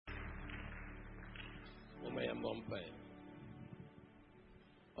Bompay.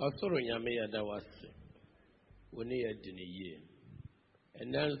 Osoro nyame yada wase. Woni yedini ye.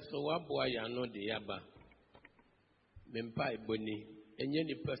 And then so wabwa ya no de yaba. Mempai boni. Enye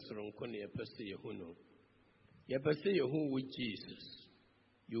ni person kone ya pese yehuno. Ya pese yehu with Jesus.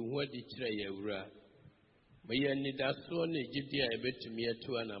 You want the tray yura. Maya ni daso ni jidia ebetumi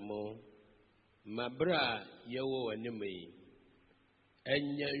etu anamo. Mabra yewo anime.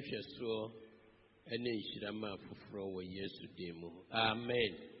 Enya nhweso ene nhirama fufuro wo Yesu demu.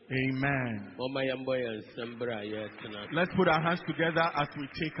 Amen. Amen. Let's put our hands together as we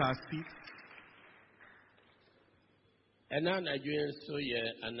take our seats.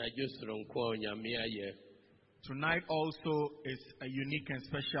 Tonight also is a unique and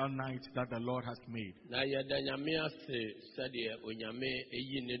special night that the Lord has made.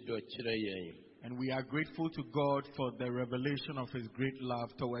 And we are grateful to God for the revelation of His great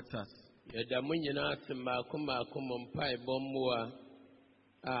love towards us.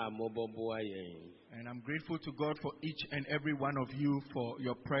 And I'm grateful to God for each and every one of you for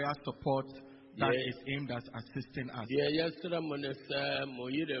your prayer support that is aimed at assisting us.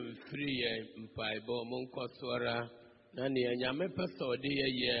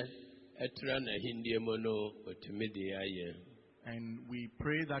 And we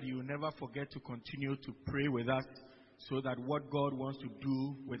pray that you never forget to continue to pray with us so that what God wants to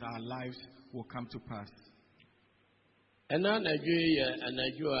do with our lives will come to pass. And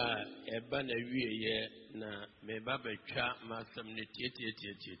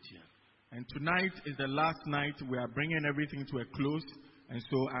tonight is the last night. We are bringing everything to a close. And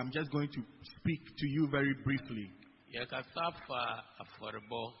so I'm just going to speak to you very briefly.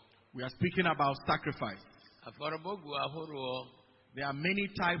 We are speaking about sacrifice. There are many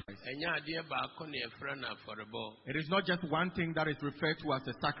types. It is not just one thing that is referred to as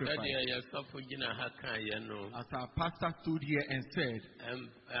a sacrifice. As our pastor stood here and said,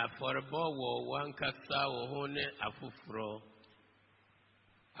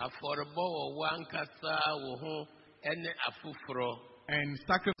 and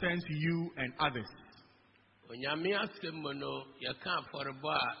sacrifice you and others.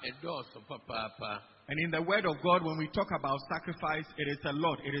 And in the word of God, when we talk about sacrifice, it is a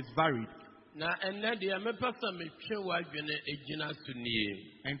lot, it is varied.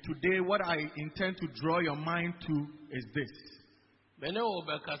 And today, what I intend to draw your mind to is this.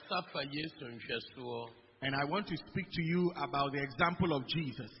 And I want to speak to you about the example of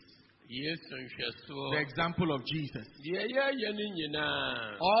Jesus. The example of Jesus.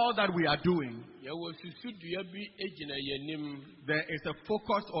 All that we are doing, there is a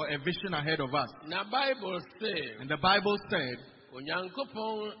focus or a vision ahead of us. And the Bible said,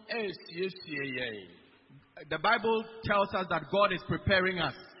 the Bible tells us that God is preparing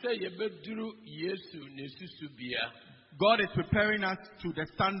us. God is preparing us to the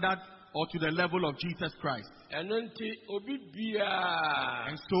standard or to the level of Jesus Christ. And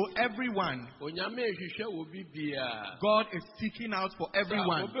so everyone, God is seeking out for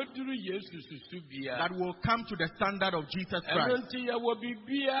everyone that will come to the standard of Jesus Christ.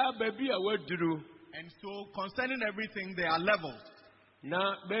 And so concerning everything, there are levels. And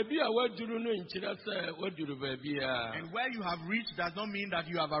where you have reached does not mean that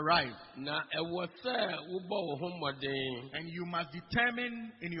you have arrived. And you must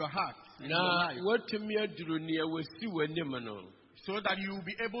determine in your heart, in your life, so that you will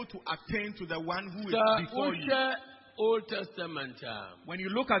be able to attain to the one who is before you. Old Testament. When you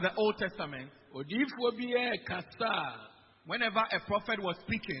look at the Old Testament, whenever a prophet was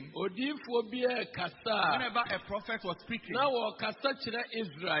speaking, when they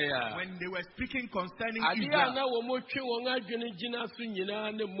were speaking concerning Israel,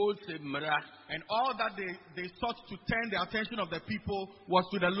 and all that they sought to turn the attention of the people was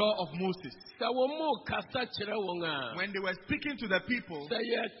to the law of Moses. When they were speaking to the people,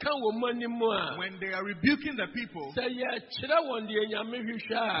 when they are rebuking the people, when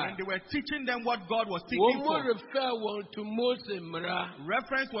they were teaching them what God was seeking for,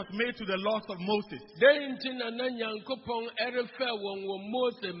 reference was made to the laws of Moses.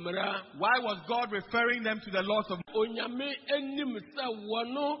 Why was God referring them to the laws of Moses?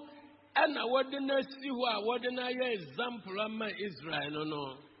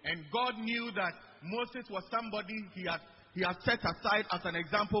 And God knew that Moses was somebody he had set aside as an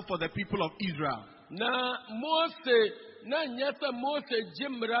example for the people of Israel.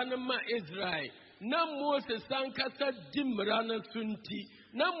 Na Moses sankasa dimrana sunti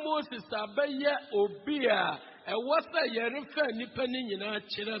na Moses abeye obia e wasa yerefa nipa ni nyina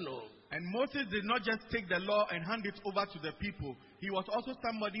kire no. And Moses did not just take the law and hand it over to the people. He was also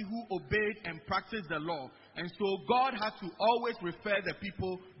somebody who obeyed and practiced the law. And so God had to always refer the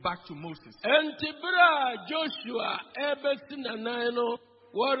people back to Moses. And Tibra Joshua Ebesinanaino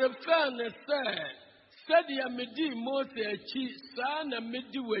were referred said Yamidi Moses chi sana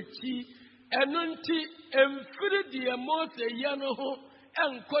midiwechi enunti emfiri Moses yanoho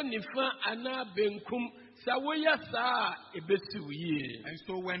enkonifa ana benkum. And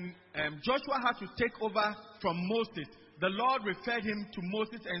so when Joshua had to take over from Moses, the Lord referred him to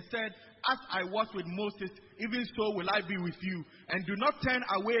Moses and said, as I was with Moses, even so will I be with you. And do not turn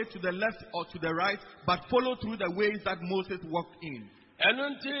away to the left or to the right, but follow through the ways that Moses walked in.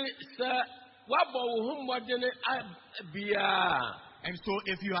 And so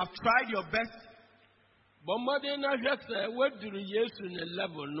if you have tried your best, be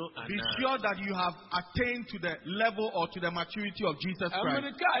sure that you have attained to the level or to the maturity of Jesus Christ.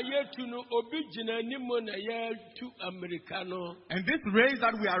 And this race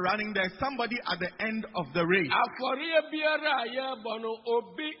that we are running, there is somebody at the end of the race.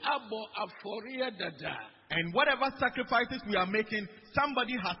 And whatever sacrifices we are making,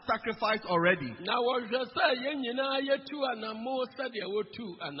 somebody has sacrificed already. And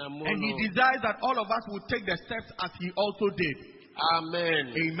he desires that all of us will take the steps as he also did.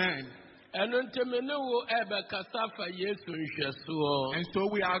 Amen. Amen. And so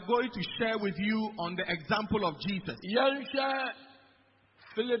we are going to share with you on the example of Jesus.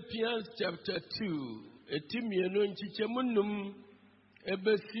 Philippians chapter 2.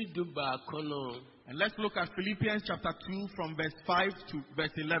 And let's look at Philippians chapter 2 from verse 5 to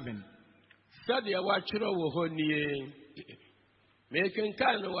verse 11.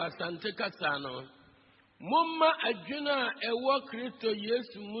 Mumma adwuna ewo Kristo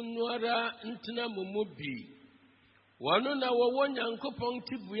Yesu munwara ntena mumubi. Wano na wo Nyankopɔn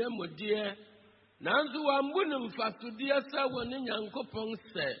tibue modie. Nanzu wambunu mfasudie sa woni Nyankopɔn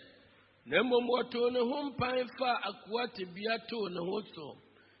se. Na mmom woto ne ho mpan fa akoa tebia to ne ho so.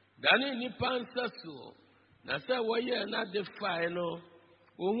 Dani nipa nsa so. Na se woye na de fae no.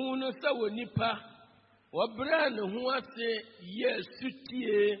 Ohun no se wo nipa. Wo bra ne ho ase Yesu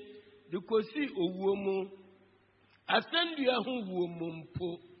tie. Dukosi owuomu asendua hu wuomu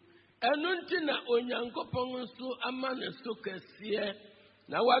mpo enunti na Onyankopɔn so ama ne so kɛseɛ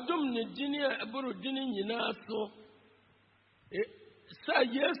na wadom ne dini aburu dini nyina so sa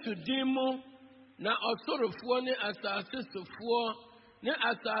Yesu dimu na ɔsorofoɔ ne asase sofoɔ ne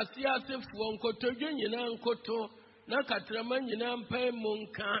asase asefoɔ nkotodwe nyina nkoto na katrama nyina mpan mu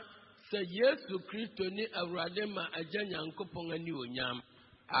nka sa Yesu Kristo ni Awurade ma agya Nyankopɔn ani onyam.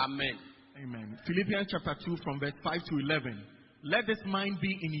 Amen. Amen. Philippians chapter 2 from verse 5 to 11. Let this mind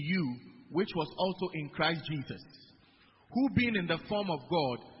be in you, which was also in Christ Jesus, who being in the form of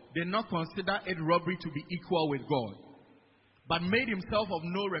God, did not consider it robbery to be equal with God, but made himself of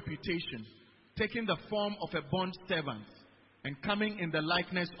no reputation, taking the form of a bond servant, and coming in the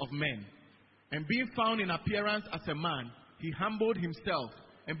likeness of men. And being found in appearance as a man, he humbled himself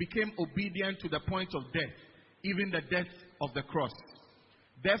and became obedient to the point of death, even the death of the cross.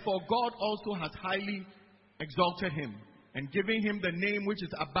 Therefore God also has highly exalted him and given him the name which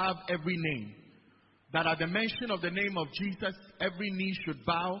is above every name, that at the mention of the name of Jesus every knee should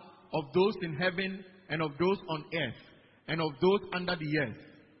bow, of those in heaven and of those on earth and of those under the earth,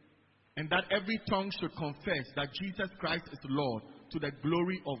 and that every tongue should confess that Jesus Christ is Lord, to the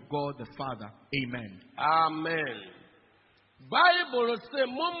glory of God the Father. Amen. Amen. Bible say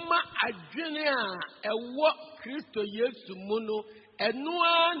mumma adwene a ewo Kristo Yesu muno.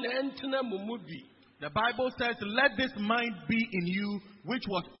 The Bible says, let this mind be in you, which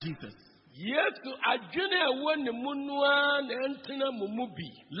was Jesus.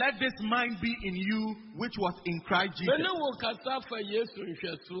 Let this mind be in you, which was in Christ Jesus.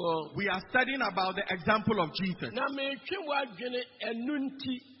 We are studying about the example of Jesus.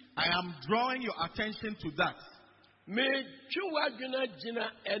 I am drawing your attention to that.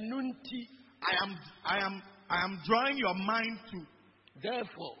 I am drawing your mind to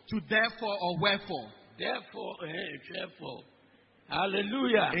therefore or wherefore. Therefore.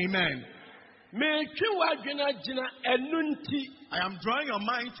 Hallelujah. Amen. I am drawing your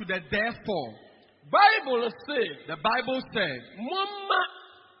mind to the therefore. The Bible says,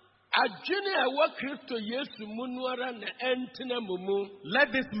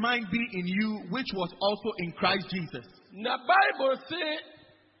 let this mind be in you, which was also in Christ Jesus. The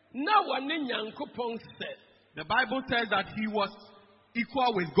Bible says that he was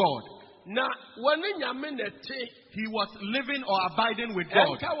equal with God. Na wani nyame na te. He was living or abiding with God.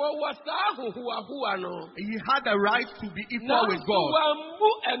 Enka wo wasa huwa no. He had the right to be equal with God.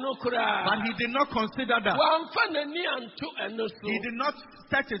 But he did not consider that. He did not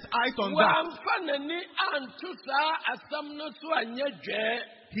set his eyes on that.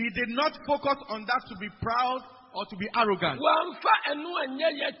 He did not focus on that to be proud or to be arrogant.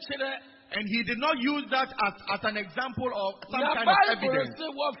 And he did not use that as an example or some kind of evidence.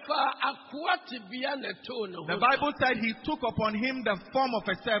 The Bible said he took upon him the form of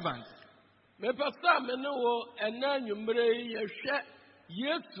a servant.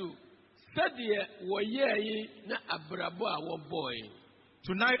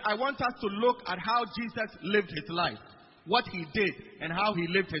 Tonight, I want us to look at how Jesus lived his life, what he did, and how he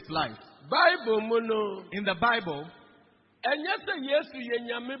lived his life. In the Bible,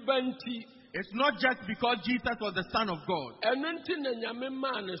 it's not just because Jesus was the Son of God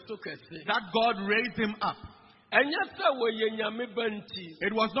that God raised him up. It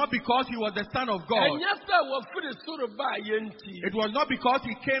was not because he was the Son of God. It was not because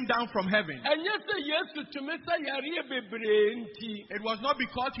he came down from heaven. It was not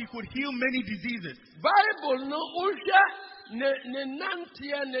because he could heal many diseases.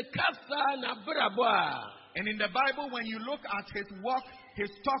 And in the Bible, when you look at his walk, his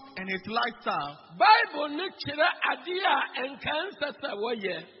talk, and his lifestyle,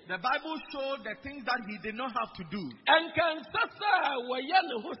 the Bible showed the things that he did not have to do.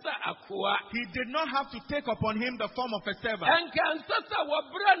 He did not have to take upon him the form of a servant.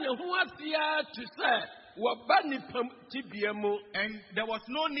 And there was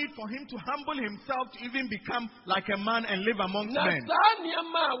no need for him to humble himself to even become like a man and live amongst men.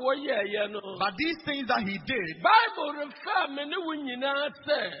 But these things that he did,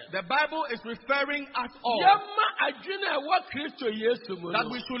 the Bible is referring us all that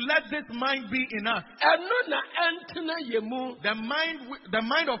we should let this mind be in us. The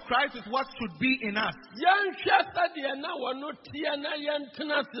mind of Christ is what should be in us. We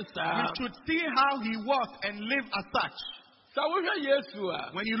should see how he was and live as such.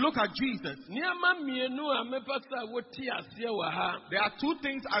 When you look at Jesus, there are two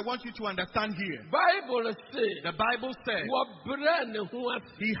things I want you to understand here. The Bible says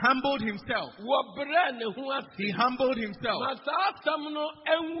he humbled himself. He humbled himself.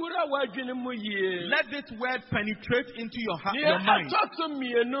 Let this word penetrate into your mind.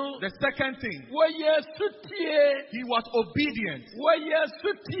 The second thing, he was obedient.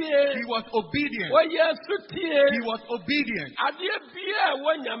 He was obedient. He was obedient.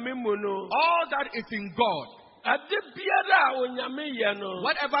 All that is in God,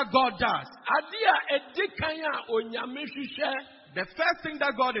 whatever God does, the first thing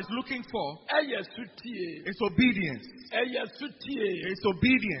that God is looking for is obedience. It's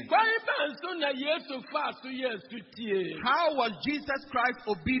obedience. How was Jesus Christ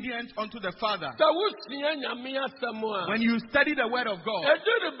obedient unto the Father? When you study the Word of God,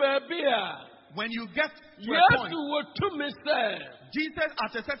 when you get to a point, Jesus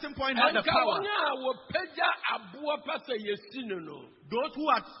at a certain point had the power. Those who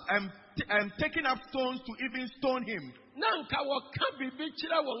had taken up stones to even stone him.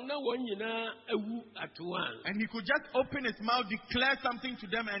 And he could just open his mouth, declare something to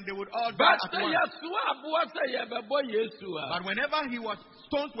them, and they would all die at once. But whenever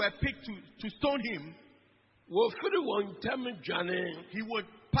stones were picked to stone him, he would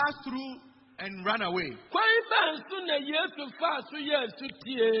pass through and run away.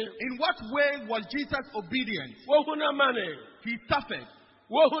 In what way was Jesus obedient? He suffered.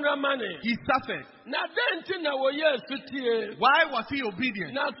 He suffered. Why was he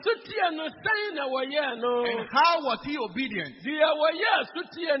obedient? And how was he obedient?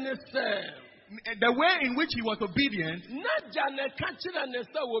 The way in which he was obedient,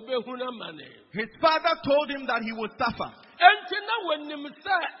 his father told him that he would suffer.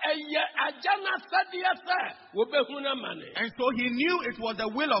 And so he knew it was the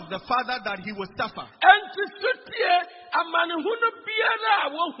will of the Father that he would suffer.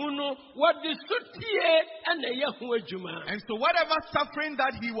 And so whatever suffering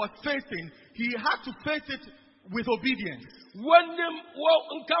that he was facing, he had to face it with obedience.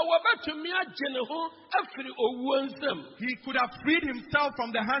 He could have freed himself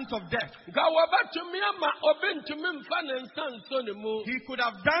from the hands of death. He could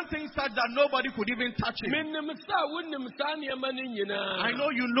have done things such that nobody could even touch him. I know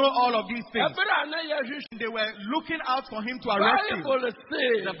you know all of these things. They were looking out for him to arrest him.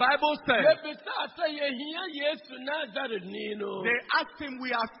 The Bible says, they asked him,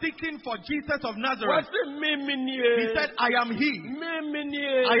 we are seeking for Jesus of Nazareth. He said, I am he.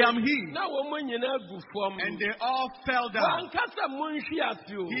 I am he. And they all fell down.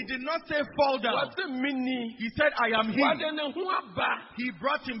 He did not say fall down. He said, I am he. He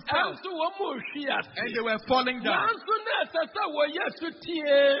brought himself. And they were falling down.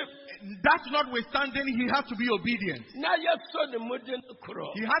 That notwithstanding, he had to be obedient.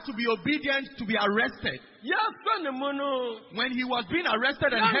 He had to be obedient to be arrested. When he was being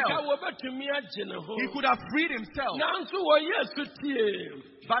arrested and held, he could have freed himself.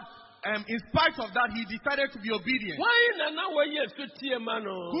 But in spite of that, he decided to be obedient.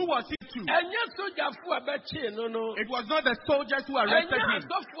 Who was he to? It was not the soldiers who arrested him.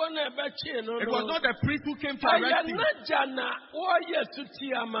 It was not the priest who came to arrest him.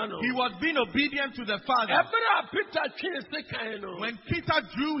 He was being obedient to the Father. When Peter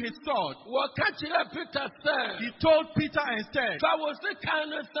drew his sword, he told Peter and said,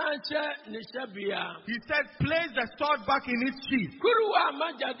 he said, place the sword back in its sheath.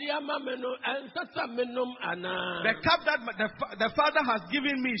 The cup that the Father has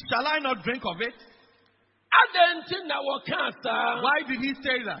given me, shall I not drink of it? Why did he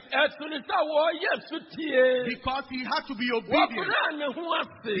say that? Because he had to be obedient.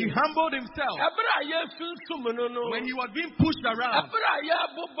 He humbled himself. When he was being pushed around,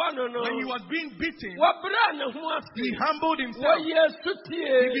 when he was being beaten, he humbled himself.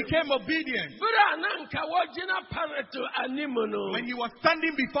 He became obedient. When he was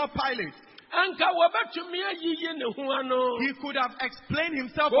standing before Pilate, he could have explained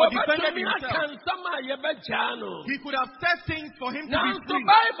himself or defended himself. He could have said things for him to be free.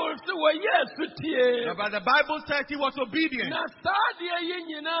 But the Bible says he was obedient.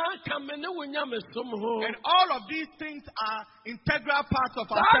 And all of these things are integral parts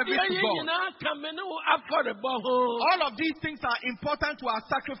of our service to God. All of these things are important to our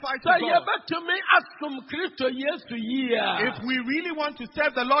sacrifice to God. If we really want to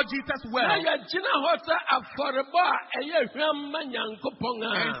serve the Lord Jesus well,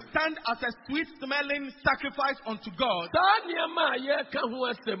 and stand as a sweet-smelling sacrifice unto God,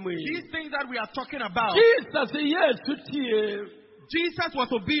 these things that we are talking about, Jesus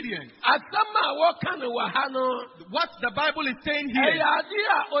was obedient. What the Bible is saying here,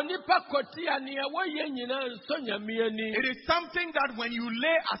 it is something that when you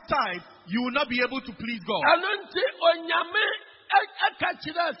lay aside, you will not be able to please God.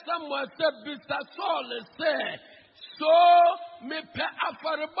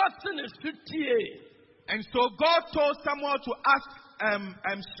 And so God told Samuel to ask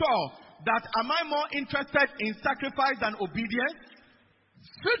Saul that, am I more interested in sacrifice than obedience?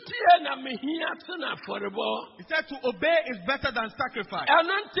 He said to obey is better than sacrifice.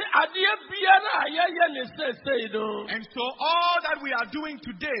 And so all that we are doing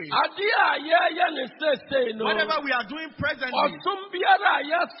today, whatever we are doing presently,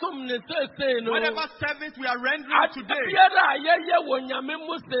 whatever service we are rendering today,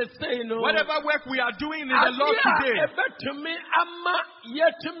 whatever work we are doing in the Lord today,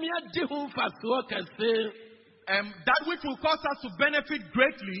 that which will cause us to benefit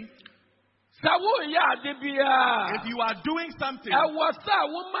greatly, if you are doing something,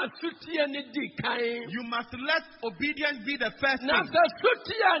 you must let obedience be the first thing.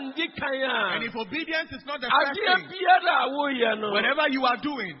 And if obedience is not the first thing, whatever you are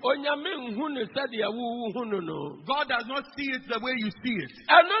doing, God does not see it the way you see it.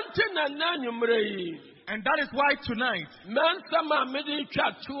 And that is why tonight,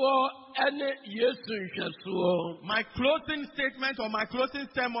 my closing statement or my closing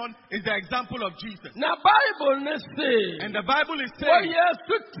sermon is the example of Jesus. And the Bible is saying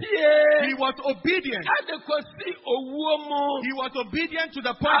he was obedient. He was obedient to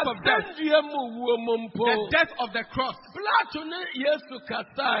the point of death. The death of the cross.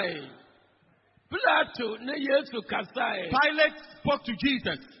 Pilate spoke to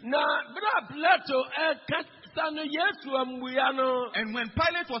Jesus. And when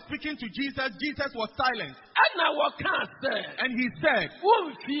Pilate was speaking to Jesus, Jesus was silent. And he said,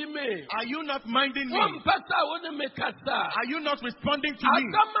 are you not minding me? Are you not responding to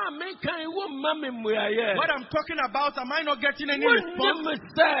me? What I'm talking about, am I not getting any response?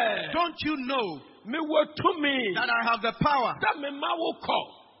 Don't you know that I have the power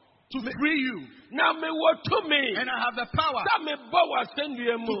to free you. Now me what to me. And I have the power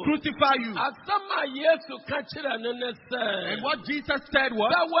to crucify you. And what Jesus said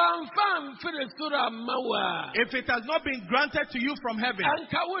was, if it has not been granted to you from heaven,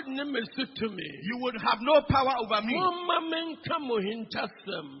 you would have no power over me.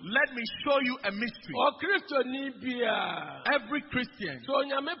 Let me show you a mystery. Every Christian,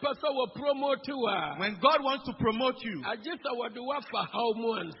 when God wants to promote you,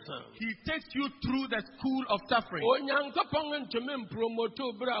 He takes you through the school of suffering.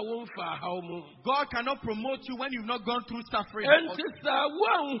 God cannot promote you when you've not gone through suffering.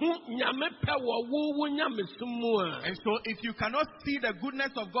 And so if you cannot see the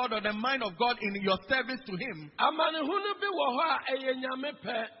goodness of God or the mind of God in your service to Him,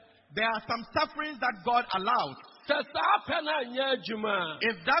 there are some sufferings that God allows.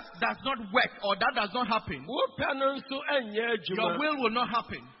 If that does not work or that does not happen, your will not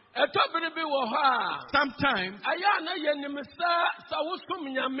happen. Sometimes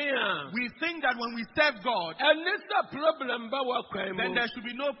we think that when we serve God, then there should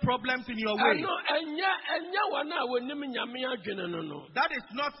be no problems in your way. That is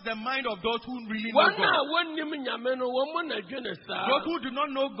not the mind of those who really know God. Those who do not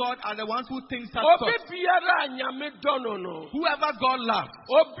know God are the ones who think such thoughts. Whoever God loves,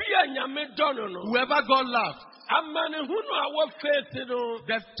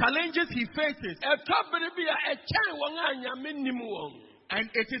 the challenges he faces, and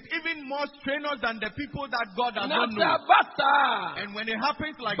it is even more strenuous than the people that God does not know. And when it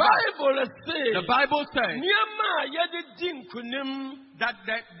happens like that, the Bible says that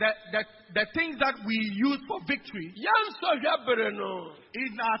the things that we use for victory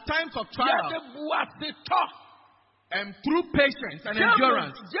in our times of trial, and through patience and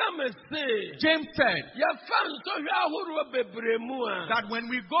endurance, James said that when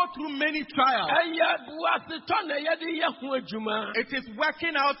we go through many trials, it is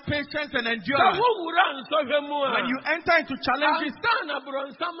working out patience and endurance. When you enter into challenges,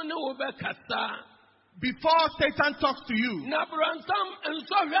 before Satan talks to you,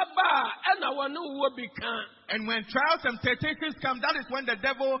 and when trials and temptations come, that is when the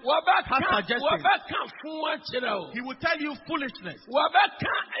devil has suggestions. He will tell you foolishness.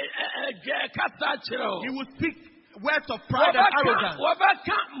 He will speak words of pride and arrogance.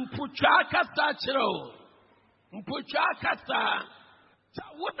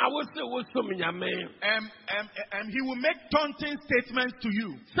 And he will make taunting statements to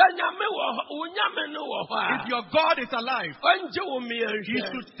you. If your God is alive, He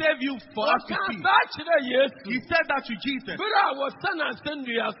should save you for us to see. He said that to Jesus.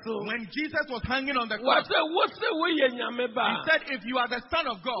 When Jesus was hanging on the cross, He said, if you are the Son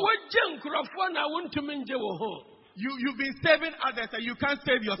of God, you've been saving others and you can't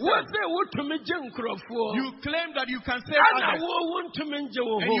save yourself. You claim that you can save others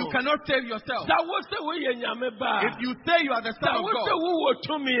and you cannot save yourself. If you say you are the Son of God,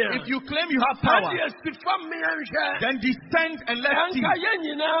 if you claim you have power, then descend and let's see.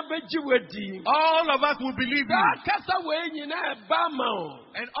 All of us will believe you.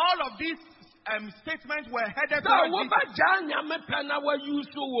 And all of these statements were headed towards Jesus.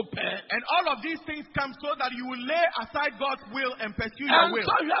 And all of these things come so that you will lay aside God's will and pursue your will.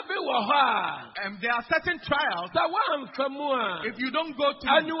 And there are certain trials. If you don't go to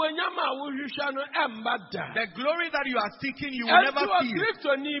the glory that you are seeking, you will never see it.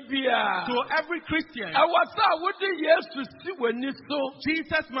 So every Christian,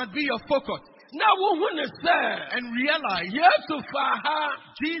 Jesus must be your focus. And realize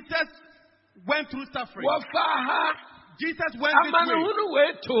Jesus went through suffering. Jesus went this way.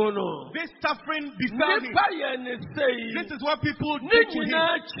 This suffering befell him. This is what people do to him.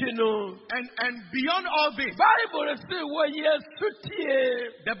 And beyond all this,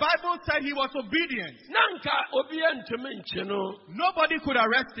 the Bible said he was obedient. Nobody could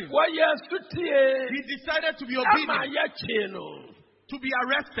arrest him. He decided to be obedient. To be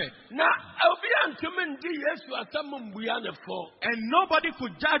arrested. And nobody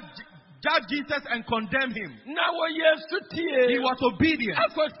could judge Jesus and condemn him. He was obedient.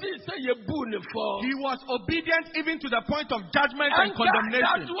 He was obedient even to the point of judgment and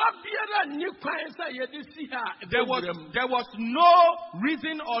condemnation. There was no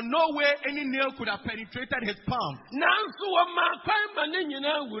reason or no way any nail could have penetrated his palm.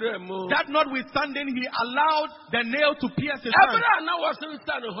 That notwithstanding, he allowed the nail to pierce his hand.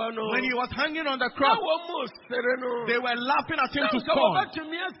 When he was hanging on the cross, they were laughing at him to scorn.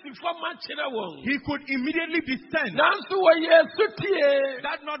 he could immediately descend.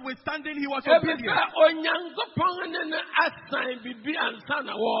 That notwithstanding, he was obedient.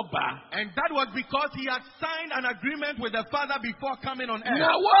 And that was because he had signed an agreement with the Father before coming on earth.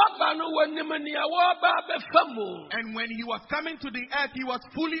 And when he was coming to the earth, he was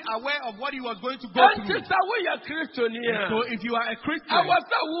fully aware of what he was going to go through. And so if you are a Christian,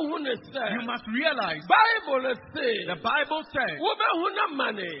 you must realize the Bible says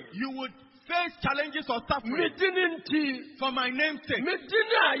you would face challenges or suffering for my name's sake.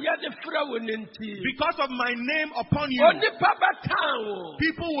 Because of my name upon you,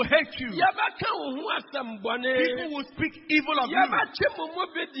 people will hate you. People will speak evil of you.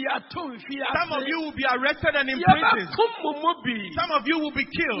 Some of you will be arrested and imprisoned. Some of you will be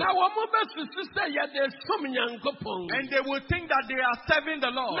killed. And they will think that they are serving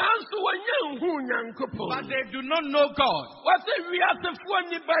the Lord. But they do not know God.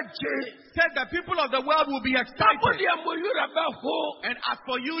 Said the people of the world will be excited. And as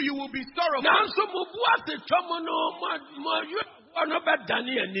for you, you will be sorrowful.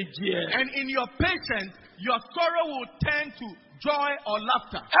 And in your patience, your sorrow will turn to joy or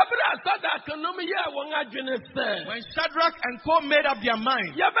laughter. When Shadrach and Co made up their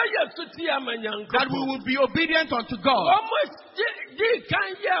mind that we will be obedient unto God,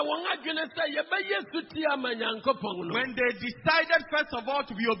 when they decided first of all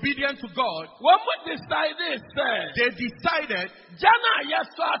to be obedient to God, they decided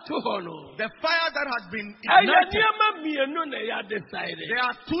the fire that has been ignited. There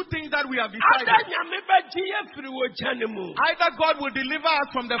are two things that we have decided. Either God will deliver us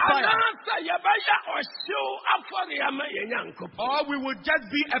from the fire, or we will just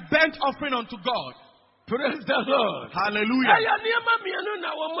be a burnt offering unto God. Praise the Lord. Hallelujah.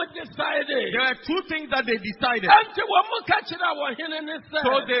 There are two things that they decided. So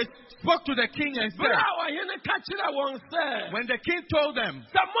they spoke to the king and said, when the king told them,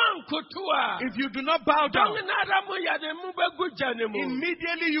 if you do not bow down,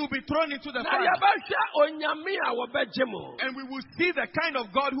 immediately you will be thrown into the fire. And we will see the kind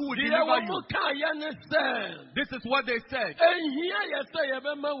of God who will deliver you. This is what they said.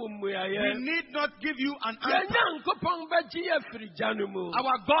 We need not give you an answer.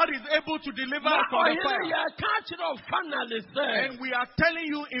 Our God is able to deliver us from the fire. And we are telling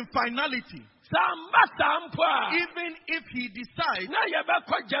you in finality, even if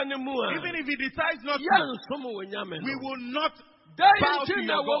he decides not to, we will not bow to your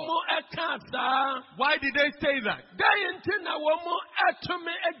God. Why did they say that?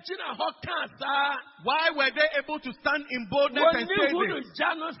 Why were they able to stand in boldness and say this?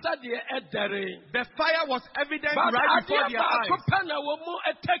 The fire was evident right before their eyes.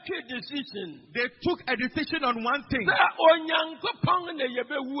 They took a decision on one thing,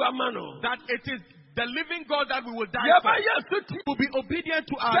 that it is the living God that we will die for. We will be obedient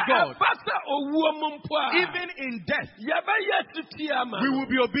to our God. Even in death, we will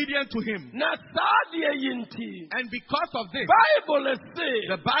be obedient to Him. And because of this,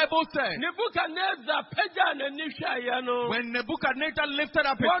 the Bible says, when Nebuchadnezzar lifted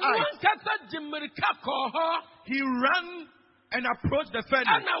up his eyes, he ran and approached the furnace.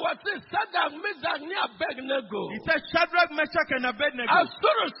 He said, Shadrach, Meshach, and Abednego,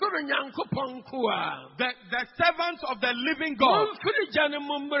 the servants of the living God,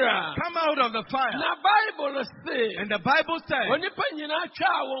 come out of the fire. And the Bible says,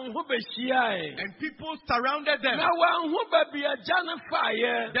 and people surrounded them.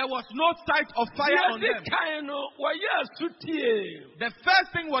 There was no sight of fire on them. The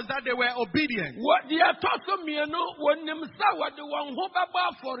first thing was that they were obedient.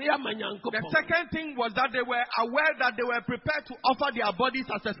 The second thing was that they were aware that they were prepared to offer their bodies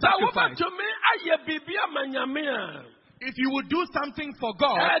as a sacrifice. If you would do something for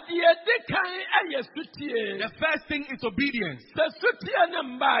God, the first thing is obedience.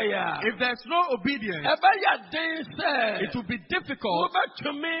 If there's no obedience, it will be difficult.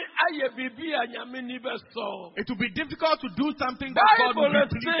 It will be difficult to do something that God will be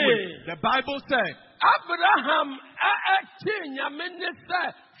pleased with. The Bible said,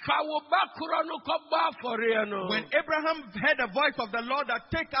 when Abraham heard the voice of the Lord that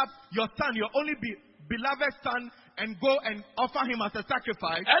take up your son, your only beloved son, and go and offer him as a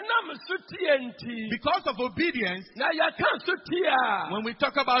sacrifice, because of obedience, when we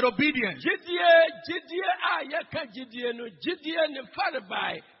talk about obedience,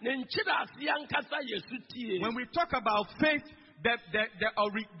 when we talk about faith,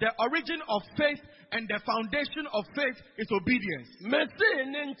 the origin of faith and the foundation of faith is obedience.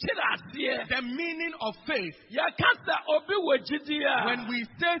 The meaning of faith. When we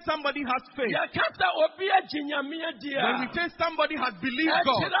say somebody has faith, when we say somebody has believed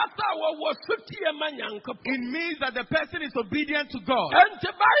God, it means that the person is obedient to God.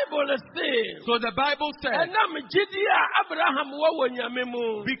 So the Bible says,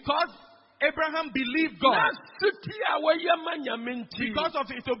 because Abraham believed God, because of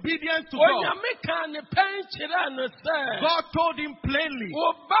his obedience to God, God told him plainly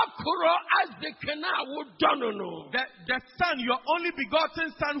that the son, your only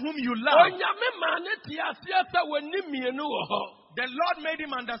begotten son whom you love, the Lord made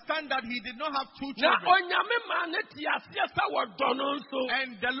him understand that he did not have two children.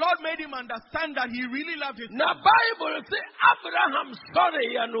 And the Lord made him understand that he really loved his son.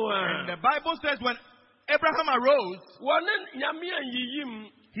 And the Bible says when Abraham arose,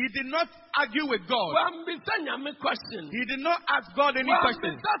 he did not argue with God. He did not ask God any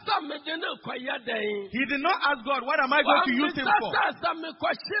questions. He did not ask God, what am I going to use him for?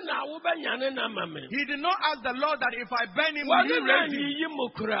 He did not ask the Lord that if I burn him, will you raise him?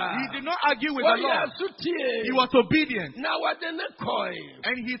 He did not argue with the Lord. He was obedient.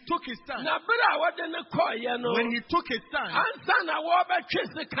 And he took his son. When he took his son,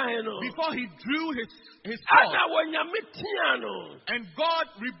 before he drew his sword, and God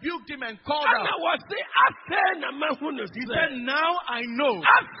rebuked him and called out. He said, now I know.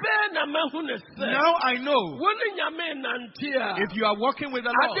 Now I know. If you are walking with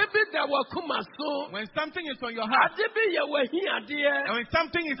the Lord, when something is on your heart, and when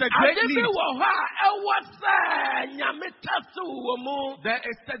something is a great need,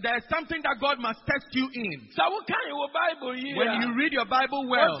 there is something that God must test you in. When you read your Bible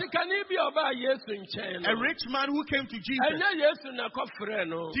well, a rich man who came to Jesus,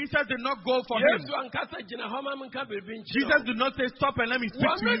 Jesus did not go for him. Jesus did not say, stop and let me speak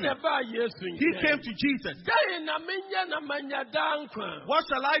to you. He came to Jesus. What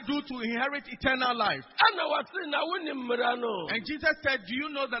shall I do to inherit eternal life? And Jesus said, do you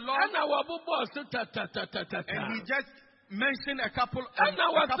know the Lord? And he just mentioned a couple of them.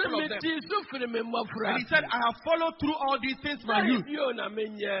 And he said, I have followed through all these things from you.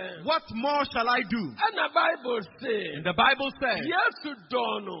 What more shall I do? And the Bible says,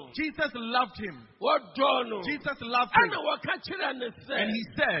 Jesus loved him. Jesus loved him. And he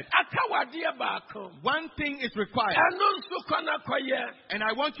said, one thing is required. And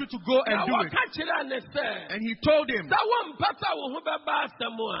I want you to go and do it. And he told him,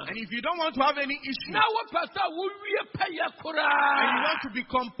 and if you don't want to have any issue, and you want to be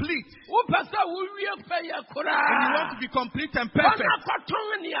complete, and you want to be complete and perfect,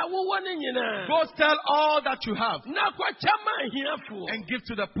 go sell all that you have and give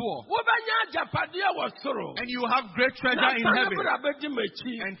to the poor, and you have great treasure in heaven,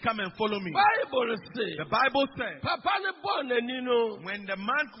 and come and follow me. The Bible says, when the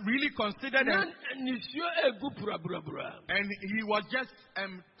man really considered it, and he was just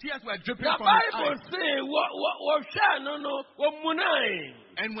tears were dripping from his eyes.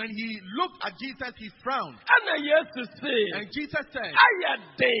 And when he looked at Jesus, he frowned. And Jesus said,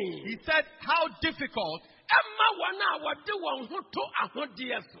 he said, how difficult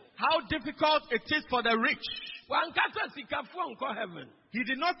it is for the rich. He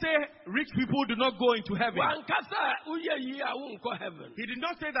did not say rich people do not go into heaven. He did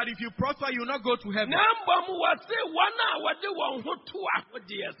not say that if you prosper, you will not go to heaven.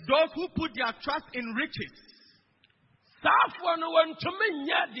 Those who put their trust in riches,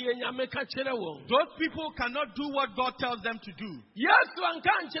 those people cannot do what God tells them to do.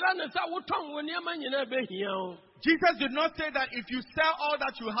 Jesus did not say that if you sell all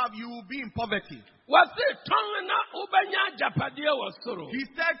that you have, you will be in poverty. He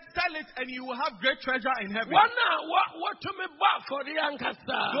said, sell it and you will have great treasure in heaven.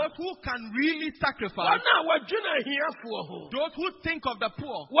 Those who can really sacrifice, those who think of the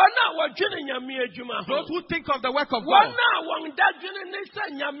poor, those who think of the work of God,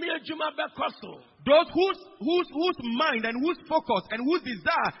 those whose mind and whose focus and whose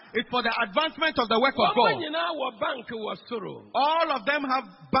desire is for the advancement of the work of God. All of them have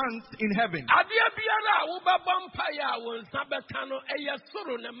banks in heaven.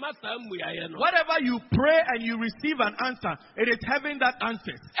 Whatever you pray and you receive an answer, it is heaven that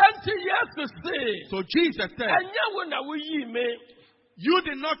answers. So Jesus said, you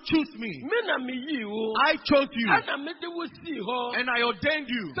did not choose me. I chose you. And I ordained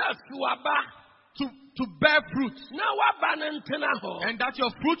you to to bear fruit, Na waba ne ntena ho. and that your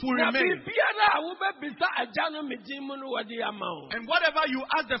fruit will Na remain. bibiara a wobebisa agya no me din mu no wode ama wo. And whatever you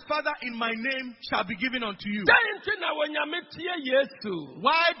ask the Father in my name shall be given unto you. Dan nti na wonyame tie Yesu.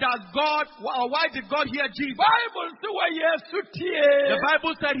 Why did God hear Jesus? Bible say wa Yesu tie. The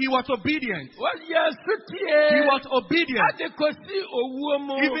Bible said he was obedient. Wa Yesu tie. He was obedient Ade kosi owuo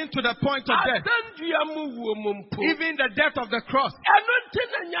mu. even to the point of death, Asandua mu wuo mu mpo. even the death of the cross. Eno nti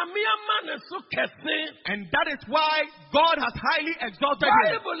na nyame ama ne so kɛse. And that is why God has highly exalted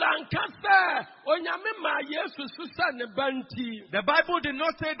him. Bible ankasa onyame ma Yesu susa ne banti. The Bible did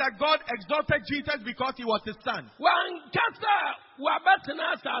not say that God exalted Jesus because he was his son. Wankasa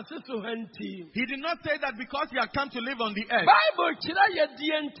wabatena asase so hanti. He did not say that because he had come to live on the earth. Bible kyerɛ yɛ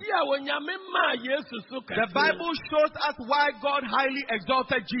deɛ nti a onyame ma Yesu so kɛse. The Bible shows us why God highly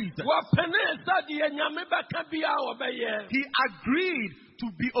exalted Jesus. Wɔpene sɛ deɛ nyame bɛka bi a wɔbɛyɛ. He agreed to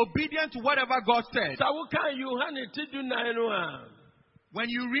be obedient to whatever God said. Sɛ woka Yohane ti dunan no a. When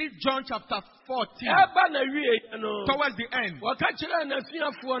you read John chapter 14, Ɛba na wie no. towards the end, Wɔka kyerɛ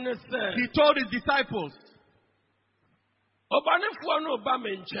n'asuafoɔ no sɛ. he told his disciples, Ɔbɔnefoɔ no ba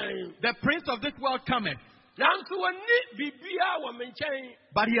me nkyɛn. the prince of this world cometh, Nanso wɔnni biribiara wɔ me nkyɛn.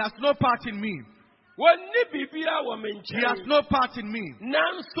 but he has no part in me. Wɔnni biribiara wɔ me He has nkyɛn. no part in me.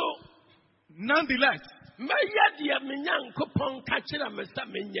 Nanso Nonetheless, mɛyɛ deɛ me Nyankopɔn ka kyerɛ me sɛ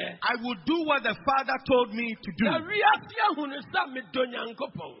menyɛ. I will do what the Father told me to Na do, wiase ahunu sɛ medɔ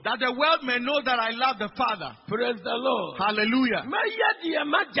Nyankopɔn. that the world may know that I love the Father. Praise the Lord. Hallelujah. Mɛyɛ deɛ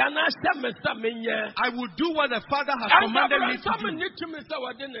m'agya no ahyɛ me sɛ menyɛ. I will do what the Father has Ɛnna commanded me to abrasam do. nni tumi sɛ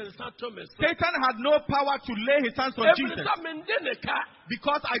wɔde ne nsa to me so. Satan had no power to lay his hands on Ɛfiri Jesus sɛ mende ne ka.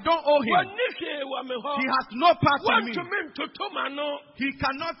 because I don't owe him. Wɔnni hwee wɔ me hɔ. He has no part in me. Wɔntumi ntoto m'ano. He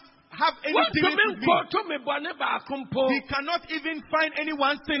cannot have any dealings Wɔntumi with me. nkɔɔto me bɔne baako mpo. He cannot even find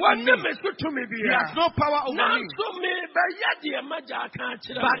anyone sin in Wɔnni me. me so tumi He has biara. no power over me. Nanso me bɛyɛ deɛ m'agya aka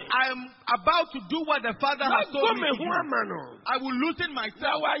akyerɛ But me. I am about to do what the Father has told Mɛbɔ me me to ho do. ama no. I will loosen Na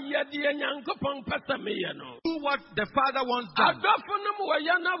myself, wayɛ deɛ Nyankopɔn pɛ sɛ meyɛ no. do what the Father wants done. Adɔfo no mu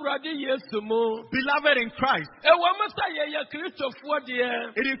wɔyɛ n'Awurade Yesu mu. Beloved in Christ, Ɛwɔ mu sɛ yɛyɛ Kristofoɔ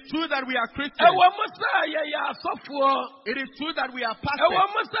deɛ. it is true that we are Christians. Ɛwɔ mu sɛ yɛyɛ asɔfoɔ. It is true that we are Ɛwɔ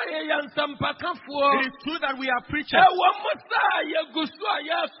pastors. mu sɛ yɛyɛ nsɛmpakafoɔ. It is true that we are preachers. Ɛwɔ mu sɛ yɛgu so a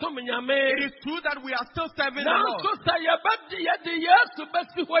yɛsom Nyame. It is true that we are still serving the Nanso Lord. sɛ yɛde Yesu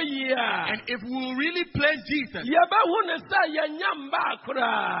bɛsi hɔ yie a. And if we will really place Jesus, Yɛbɛhu ne sɛ yɛnya mba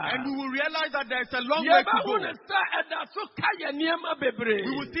koraa. and we will realize that there is a long way to Yɛbɛhu go, ne sɛ ɛda so ka yɛ nneɛma bebree.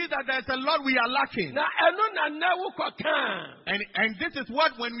 we will see that there is a lot we are lacking. Na ɛno na nnɛ wokɔkaa. And this is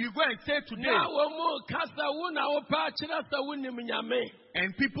what, when we go and say today, Na wɔ mu ka sɛ wo na wopɛ akyerɛ sɛ wonim Nyame.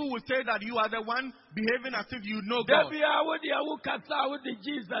 and people will say that you are the one behaving as if you know Da God. bia wode a wokasa a wode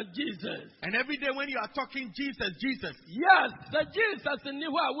Jesus. And every day when you are talking Jesus, Jesus, Yes, sɛ Jesus nni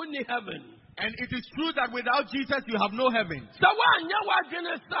hɔ a wonni heaven. and it is true that without Jesus you have no heaven. Sɛ woanyɛ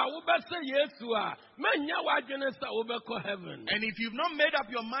w'adwene sɛ wobɛsɛ Yesu a, manyɛ w'adwene sɛ wobɛkɔ heaven. And if you've not made up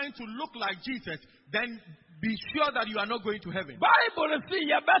your mind to look like Jesus, then be sure that you are not going to heaven. Bible si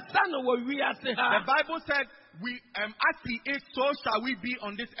yɛbɛsa no wɔ wiase The ha. Bible said, "We as He is, so shall we be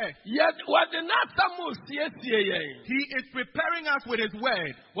on this earth." Wɔde n'asɛm no siesie yɛn. He is preparing us with His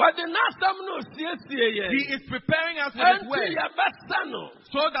word. Wɔde n'asɛm no siesie yɛn. He is preparing us with His Enti word yɛbɛsa no.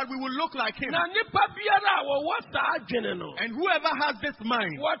 so that we will look like Him. Na nipa biara a wɔwɔ saa adwene no, And whoever has this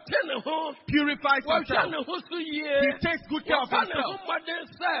mind wɔte ne ho, purifies wɔhwɛ himself. ne ho so He yie. takes good care of Wɔfa ne ho himself. mmɔden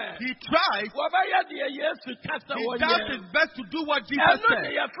sɛ, He tries. wɔbɛyɛ deɛ Yesu ka sɛ He does wɔnyɛ. his best to do what Jesus Ɛno said.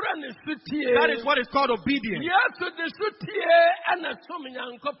 ne yɛfrɛ ne sutie. That is what is called obedience. Yesu de sutie ɛna som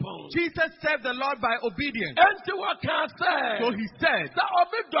Nyankopɔn. Jesus served the Lord by obedience. Enti wɔka sɛ, So He said, sɛ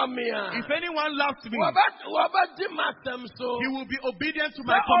obi dɔ me a, "If anyone loves me, wɔbɛdi m'asɛm so. he will be obedient to Sɛ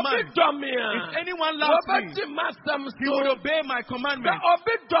my obi command. dɔ me If a, anyone loves me, wɔbɛdi m'asɛm he will so. obey my Sɛ commandment.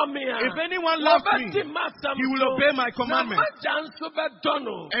 obi dɔ me a, If anyone loves me, wɔbɛdi m'asɛm he will so. obey my Na commandment. m'agya nso bɛdɔ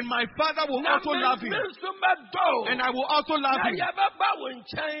no. And my Father will Na also love me him. nso bɛdɔ wo. And I will also love Na him. yɛbɛba wo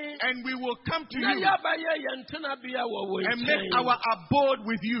nkyɛn. And we will come to Na you yɛbɛyɛ yɛn tenabea wɔ wo and make nkyɛn. our abode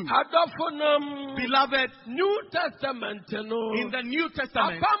with you. Adɔfo nom, Beloved, New Testament no. in the New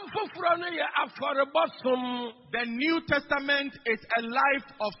Testament, Apam foforɔ no yɛ afɔrebɔsom. the New Testament is a life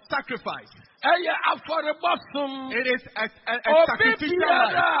of sacrifice. Ɛyɛ afɔrebɔsom. It is a Obi sacrificial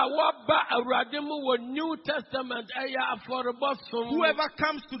biara life. a wɔba Awurade mu wɔ New Testament ɛyɛ afɔrebɔsom. Whoever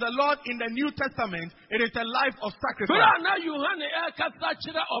comes to the Lord in the New Testament It is a life of sacrifice.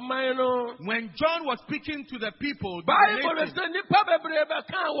 When John was speaking to the people,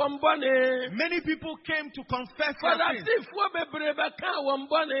 many people came to confess their sins.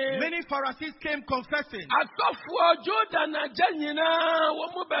 Many Pharisees came confessing.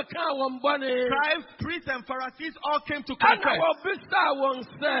 Scribes, priests, and Pharisees all came to confess.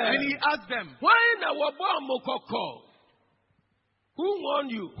 And he asked them, who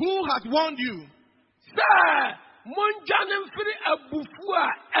warned you? Who has warned you?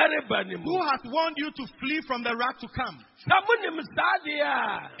 Who has warned you to flee from the wrath to come?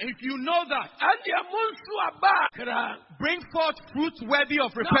 If you know that, bring forth fruits worthy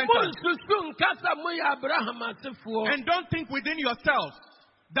of repentance. And don't think within yourselves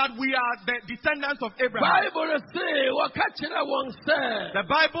that we are the descendants of Abraham. The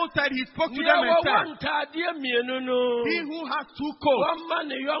Bible said he spoke to them and said, he who has two coats,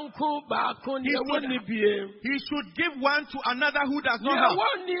 he should give one to another who does not have.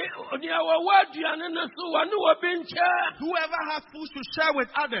 Whoever has food should share with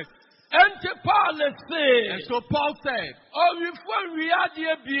others. And so Paul said,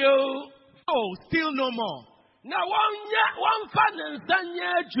 oh, still no more.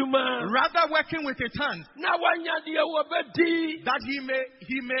 Rather working with his hands, that he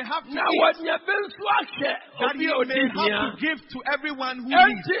may have to eat, that he may have to give to everyone who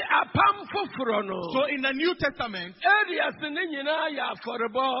needs. So in the New Testament,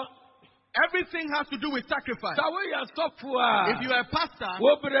 everything has to do with sacrifice. If you are a pastor,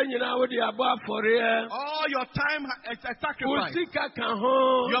 all your time is a sacrifice.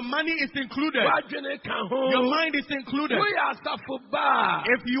 Your money is included. Your mind is included.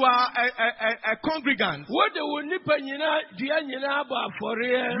 If you are a congregant,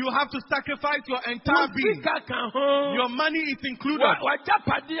 you have to sacrifice your entire being. Your money is included.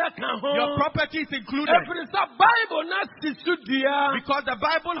 Your property is included. Because the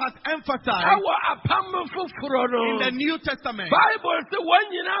Bible has emphasized in the New Testament.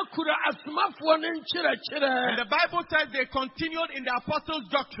 And the Bible says they continued in the apostles'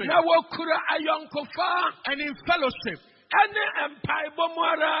 doctrine and in fellowship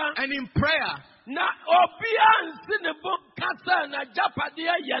and in prayer.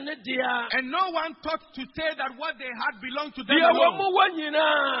 And no one thought to say that what they had belonged to them alone.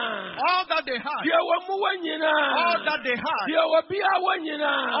 All that they had. All that they had.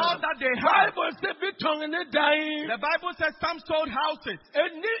 All that they had. The Bible says some sold houses.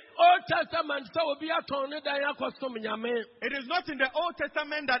 It is not in the Old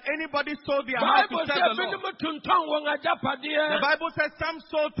Testament that anybody sold their house to serve the Lord. The Bible says some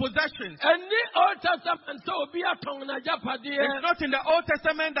sold possessions. It's not in the Old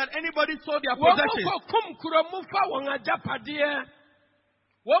Testament that anybody sold their possessions.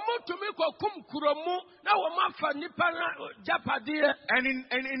 And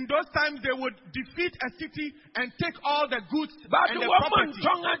in those times they would defeat a city and take all the goods and the property.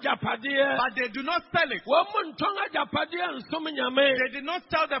 But they do not sell it. They did not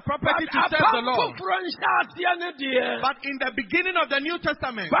sell the property to serve the Lord. But in the beginning of the New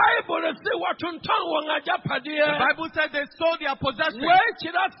Testament, the Bible said they sold their possessions.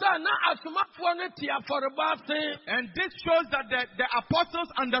 And this shows that the apostles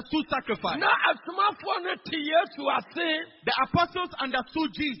understood sacrifice. The apostles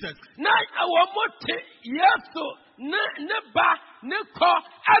understood Jesus.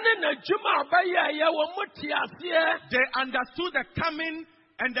 They understood the coming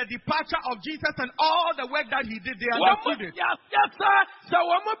and the departure of Jesus and all the work that he did. They understood it.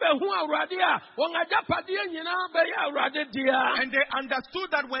 And they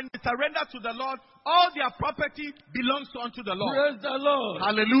understood that when they surrender to the Lord, all their property belongs unto the Lord. Praise the Lord.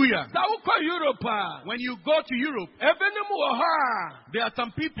 Hallelujah. When you go to Europe, there are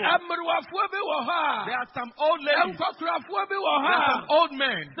some people, there are some old ladies, there are some old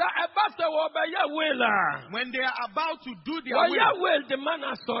men. When they are about to do their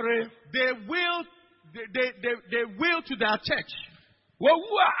will, they will to their church. When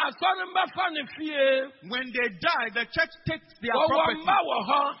they die, the church takes their property.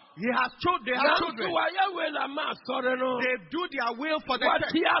 They have children. They do their will for the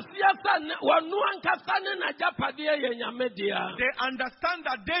church. They understand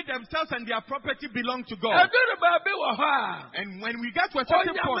that they themselves and their property belong to God. And when we get to a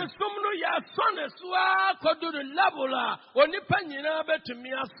certain point,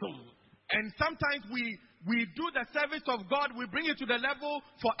 and sometimes we do the service of God, we bring it to the level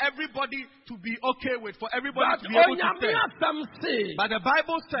for everybody to be okay with, for everybody to be able to say. But the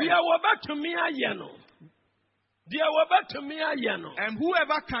Bible says And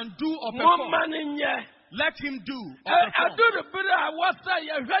whoever can do or perform, let him do or perform.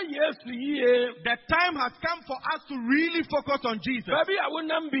 The time has come for us to really focus on Jesus.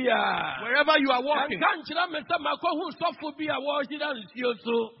 Wherever you are walking,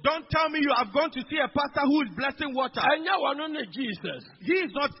 don't tell me you have gone to see a pastor who is blessing water. He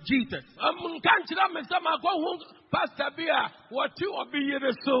is not Jesus.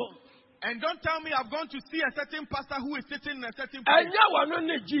 And don't tell me I've gone to see a certain pastor who is sitting in a certain place.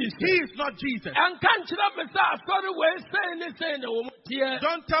 He is not Jesus.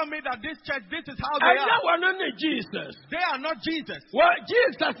 Don't tell me that this church, this is how they are. They are not Jesus.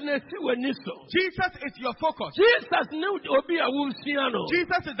 Jesus is your focus.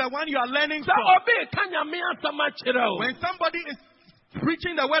 Jesus is the one you are learning from. When somebody is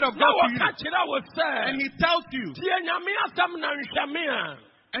preaching the word of God to you,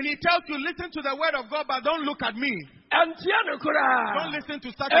 and he tells you, listen to the word of God, but don't look at me. Don't listen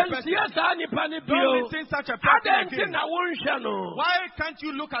to such a person. Don't listen to such a person again. Why can't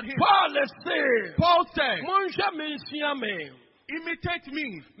you look at him? Paul said, imitate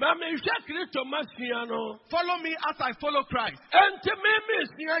me. Follow me as I follow Christ.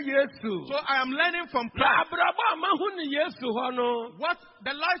 So I am learning from Christ. What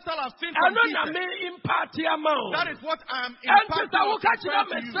the lifestyle I've seen from Jesus, that is what I am imparting to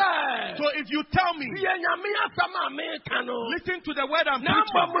you. So if you tell me, listen to the word I'm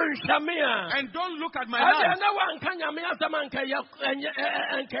preaching, and don't look at my life,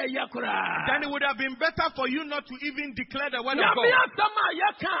 then it would have been better for you not to even declare the word of God.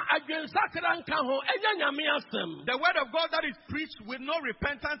 The word of God that is preached with no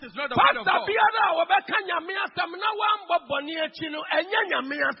repentance is not the word of God.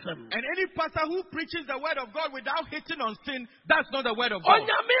 And any pastor who preaches the word of God without hitting on sin, that's not the word of God.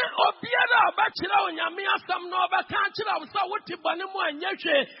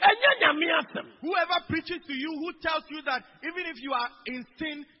 Whoever preaches to you, who tells you that even if you are in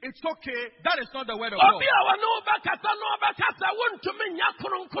sin, it's okay, that is not the word of God.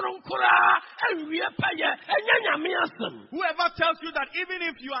 Whoever tells you that even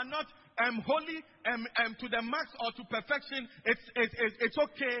if you are not holy to the max or to perfection, it's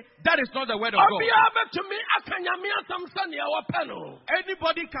okay, that is not the word of God.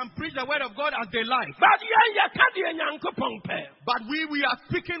 Anybody can preach the word of God as they like. But we are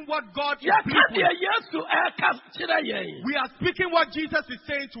speaking what God is pleased with. We are speaking what Jesus is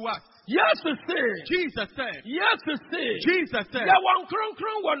saying to us. Jesus said.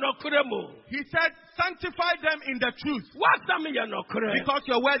 He said, sanctify them in the truth, because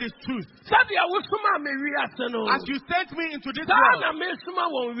your word is truth. As you sent me into this world,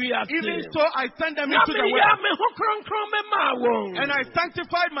 even so I send them into the world. And I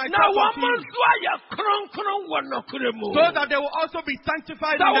sanctified myself unto you, so that they will also be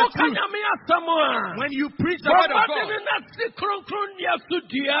sanctified in the truth. When you preach the word of God,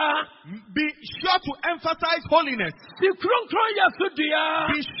 be sure to emphasize holiness.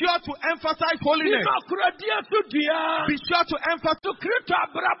 Be sure to emphasize holiness. Be sure to emphasize.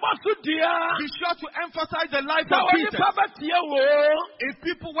 Be sure to emphasize the life of Jesus. If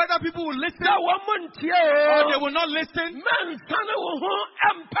people, whether people will listen or they will not listen,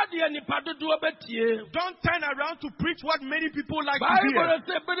 don't turn around to preach what many people like to hear.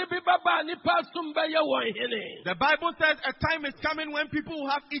 The Bible says a time is coming when people will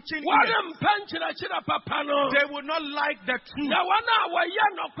have itching ears. They will not like the truth.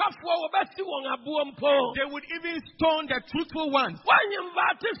 They would even stone the truthful ones.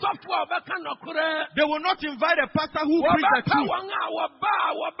 They will not invite a pastor who preaches the truth.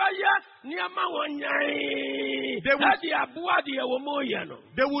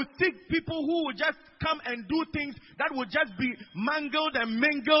 They will seek people who will just come and do things that will just be mangled and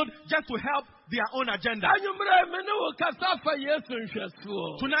mingled just to help their own agenda.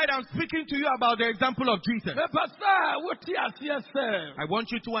 Tonight I'm speaking to you about the example of Jesus. I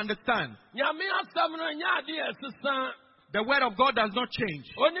want you to understand. The word of God does not change.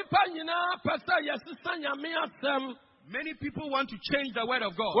 Many people want to change the word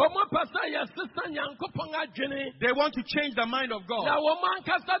of God. They want to change the mind of God,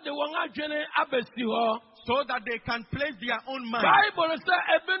 so that they can place their own mind.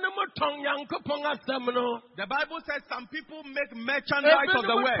 The Bible says some people make merchandise of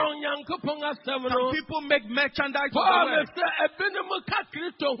the word. Some people make merchandise of the word.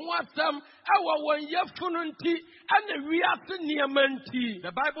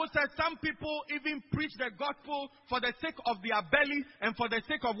 The Bible says some people even preach the gospel for the sake of their belly and for the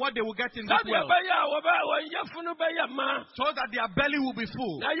sake of what they will get in this world, so that their belly will be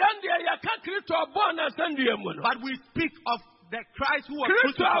full. But we speak of the Christ who was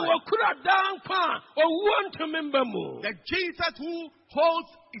crucified, the Jesus who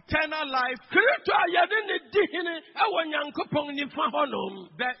holds eternal life,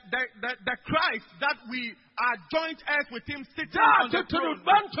 the Christ that we are joint heirs with him, sitting on the throne.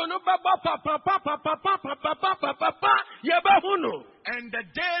 And the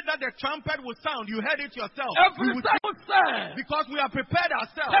day that the trumpet will sound, you heard it yourself. Because we have prepared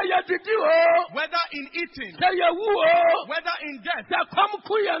ourselves, whether in eating, whether in death,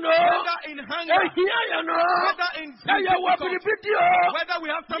 whether in hunger, whether in whether we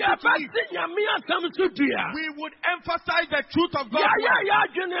have something to eat, we would emphasize the truth of God.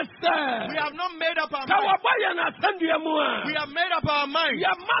 We have not made up our mind. We have made up our mind.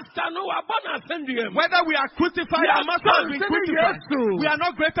 Whether we are crucified, our master has been crucified. We are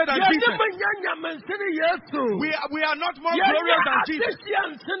not greater than Jesus. We are not more glorious than Jesus.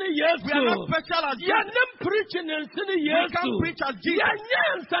 We are not special as Jesus. We can't preach as Jesus.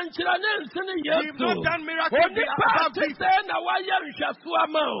 We've not done miracles above Jesus.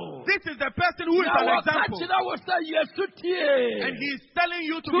 This is the person who is an example. And he is telling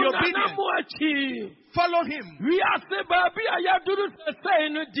you to be obedient. Follow him. Where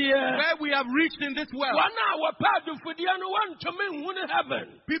we have reached in this world.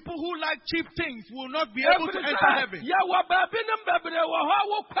 People who like cheap things will not be able to enter heaven.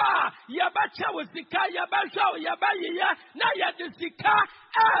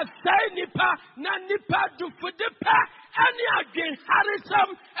 Any again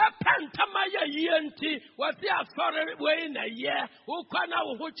Harrison, a pentamaya yenti, was the authority way in a year, who can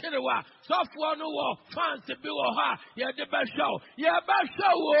now Huchewa, software no war, fancy below her, yeah, the best show, yeah, best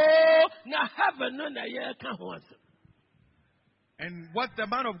show, now heaven, no, yeah, can't want. And what the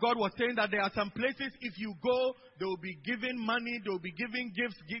man of God was saying, that there are some places, if you go, they will be giving money, they will be giving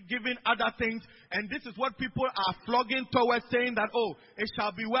gifts, giving other things. And this is what people are flogging towards, saying that, oh, it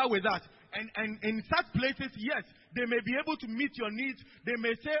shall be well with us. And in such places, yes, they may be able to meet your needs. They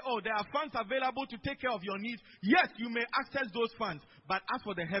may say, oh, there are funds available to take care of your needs. Yes, you may access those funds. But as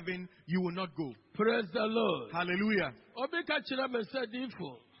for the heaven, you will not go. Praise the Lord. Hallelujah.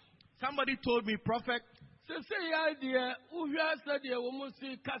 Somebody told me, Prophet,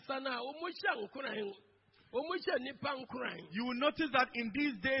 you will notice that in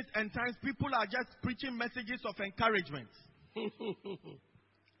these days and times, people are just preaching messages of encouragement.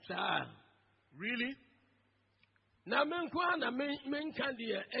 Really?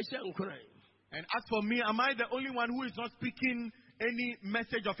 And as for me, am I the only one who is not speaking any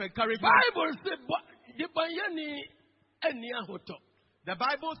message of encouragement? The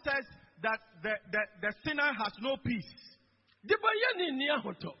Bible says that the sinner has no peace.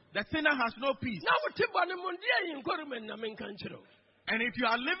 The sinner has no peace. And if you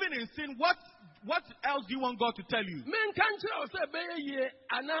are living in sin, what else do you want God to tell you?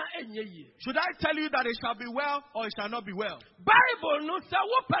 Should I tell you that it shall be well or it shall not be well?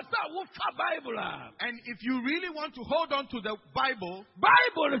 And if you really want to hold on to the Bible,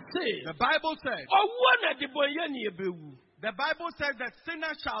 the Bible says, the Bible says that sinner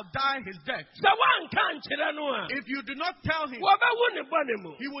shall die his death. If you do not tell him,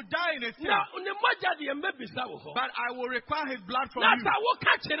 he will die in his sin. But I will require his blood from you.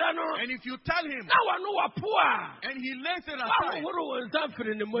 And if you tell him, and he lays it aside, you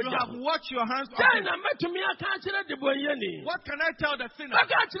have washed your hands off him. What can I tell the sinner?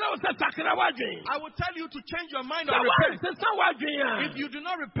 I will tell you to change your mind or repent. If you do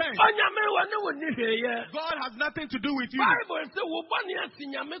not repent, God has nothing to do with you. The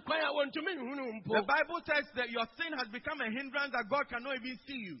Bible says that your sin has become a hindrance that God cannot even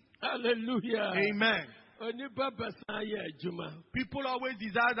see you. Hallelujah. Amen. People always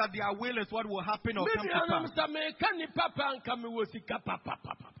desire that their will is what will happen or come to pass.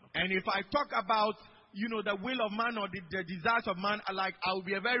 And if I talk about, the will of man or the desires of man, like I will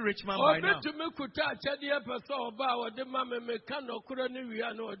be a very rich man by now.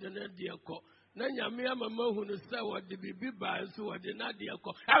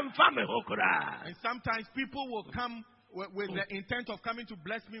 And sometimes people will come with the intent of coming to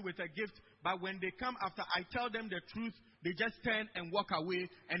bless me with a gift, but when they come after I tell them the truth, they just turn and walk away,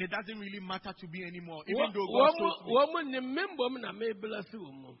 and it doesn't really matter to me anymore, even though God shows me.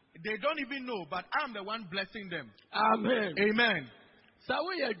 They don't even know, but I'm the one blessing them. Amen. Amen.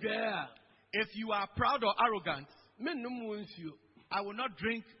 If you are proud or arrogant, I will not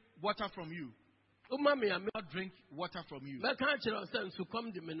drink water from you. I will not drink water from you. I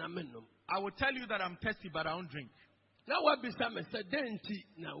will tell you that I'm thirsty, but I won't drink.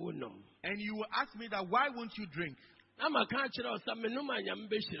 And you will ask me that why won't you drink? And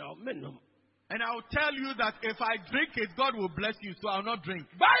I will tell you that if I drink it, God will bless you, so I will not drink.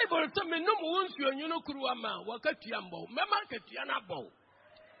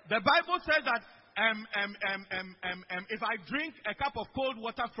 The Bible says that if I drink a cup of cold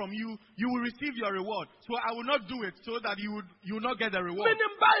water from you, you will receive your reward. So I will not do it so that you will not get the reward.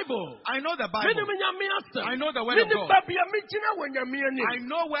 I know the Bible. I know the word of God. I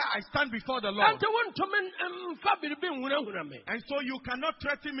know where I stand before the Lord. And so you cannot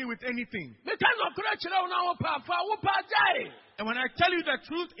threaten me with anything. And when I tell you the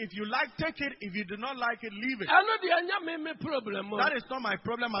truth, if you like, take it. If you do not like it, leave it. That is not my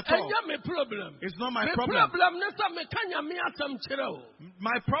problem at all. It's not my problem.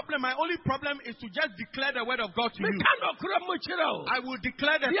 My only problem is to just declare the word of God to you. I will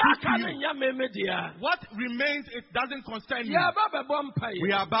declare the truth to you. What remains, it doesn't concern you.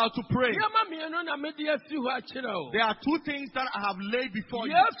 We are about to pray. There are two things that I have laid before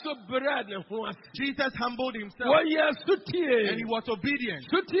you. Jesus humbled himself. And he was obedient.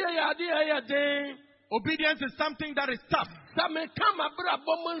 Obedience is something that is tough.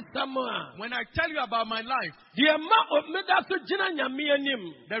 When I tell you about my life, the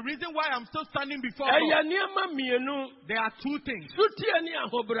reason why I'm still standing before God, there are two things.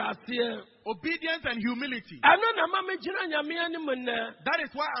 Obedience and humility. That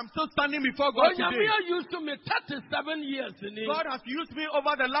is why I'm still standing before God today. God has used me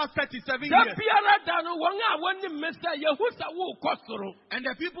over the last 37 years. And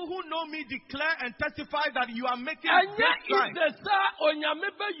the people who know me declare and testify that you are making great strides.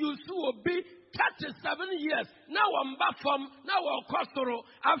 37 years. Now I'm back from now I'm Kosoro.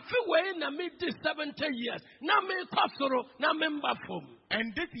 I feel way na me 70 years. Now me Kosoro, now me back.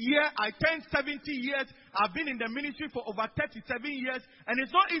 And this year I turned 70 years. I've been in the ministry for over 37 years, and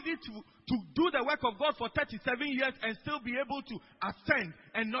it's not easy to do the work of God for 37 years and still be able to ascend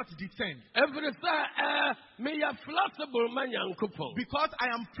and not descend. Because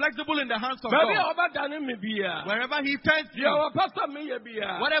I am flexible in the hands of God. Wherever He turns me,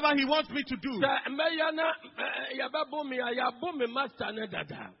 whatever He wants me to do.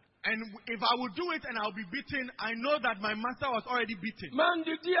 And if I will do it and I'll be beaten, I know that my master was already beaten.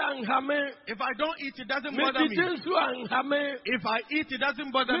 If I don't eat, it doesn't bother me. If I eat, it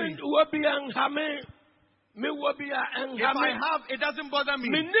doesn't bother me. If I have, it doesn't bother me.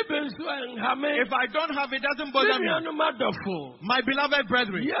 If I don't have, it doesn't bother me. My beloved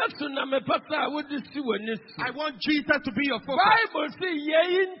brethren, I want Jesus to be your focus.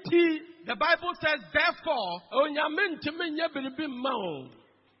 The Bible says, therefore,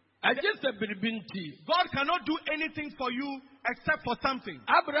 God cannot do anything for you except for something.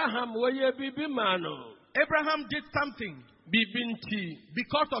 Abraham did something.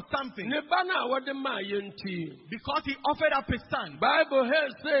 Because of something. Because he offered up his son. The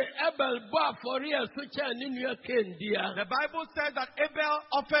Bible says that Abel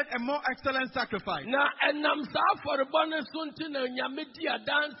offered a more excellent sacrifice.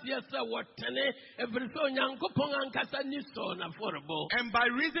 And by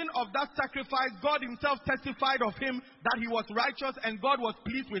reason of that sacrifice, God himself testified of him that he was righteous and God was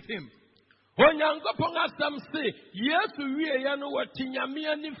pleased with him. And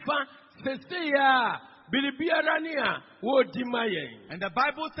the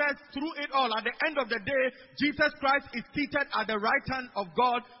Bible says through it all, at the end of the day, Jesus Christ is seated at the right hand of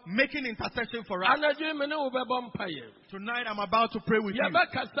God, making intercession for us. Tonight I'm about to pray with you. We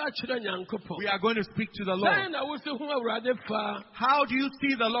are going to speak to the Lord. How do you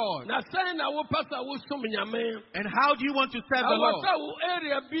see the Lord? And how do you want to serve the Lord?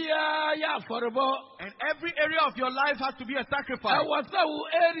 And every area of your life has to be a sacrifice.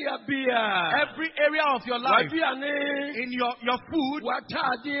 Every area of your life, in your food,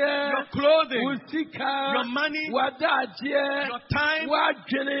 your clothing, your money, your time,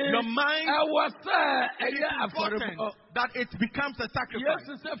 your mind, it is important that it becomes a sacrifice.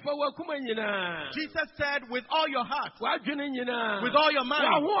 Jesus said, with all your heart, with all your mind,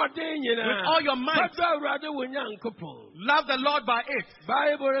 with all your might, love the Lord by it.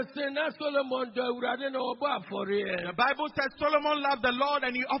 The Bible says Solomon loved the Lord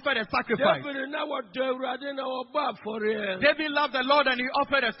and he offered a sacrifice. David loved the Lord and he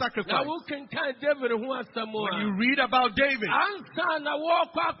offered a sacrifice. When you read about David,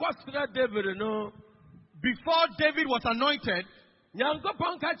 before David was anointed,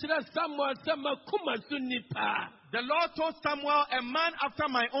 the Lord told Samuel, a man after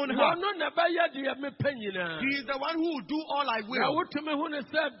my own heart. He is the one who will do all I will.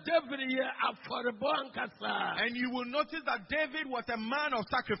 And you will notice that David was a man of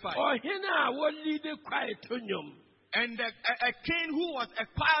sacrifice. And a king who was a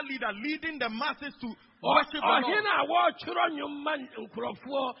choir leader leading the masses to worship the Lord.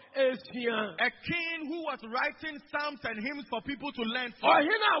 A king who was writing psalms and hymns for people to learn from.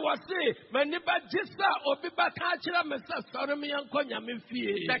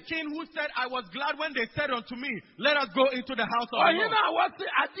 The king who said, I was glad when they said unto me, let us go into the house of the Lord.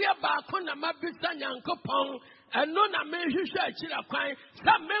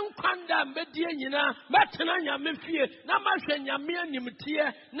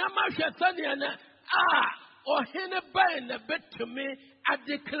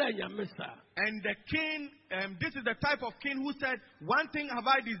 And the king, this is the type of king who said, one thing have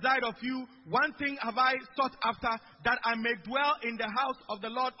I desired of you, one thing have I sought after, that I may dwell in the house of the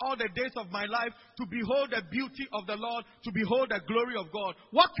Lord all the days of my life, to behold the beauty of the Lord, to behold the glory of God.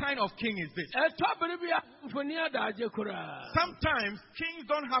 What kind of king is this? Sometimes kings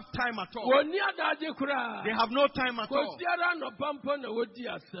don't have time at all. They have no time at all.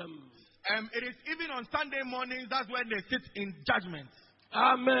 It is even on Sunday mornings, that's when they sit in judgment.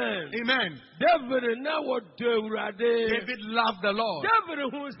 Amen. Amen. David loved the Lord.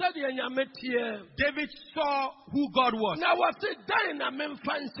 David saw who God was.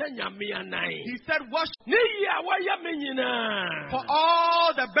 He said, what for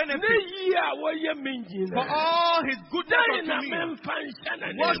all the benefits, for all his goodness unto me,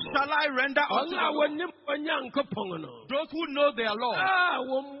 what shall I render unto the Lord? Those who know their Lord,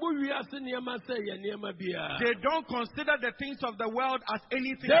 they don't consider the things of the world as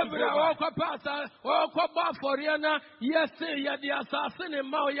anything. No.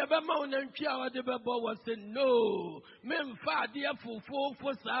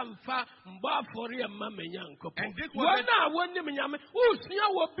 And this was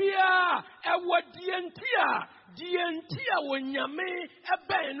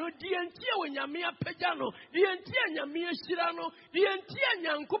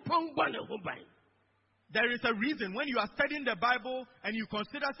there is a reason when you are studying the Bible and you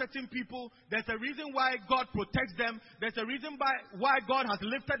consider certain people, there's a reason why God protects them. There's a reason why God has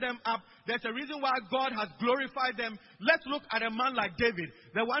lifted them up. There's a reason why God has glorified them. Let's look at a man like David,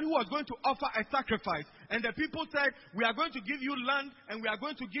 the one who was going to offer a sacrifice. And the people said, we are going to give you land and we are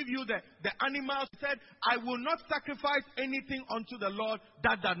going to give you the animals. He said, I will not sacrifice anything unto the Lord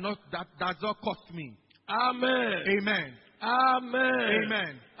that does not cost me. Amen. Amen. Amen.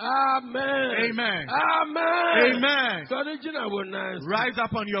 Amen. Amen. Amen. Amen. Amen. Rise Rise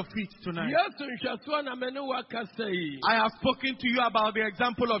up on your feet tonight. I have spoken to you about the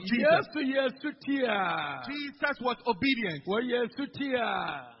example of Jesus. Jesus was obedient.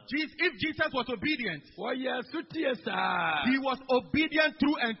 If Jesus was obedient, he was obedient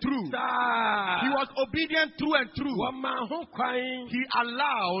through and through. He was obedient through and through. He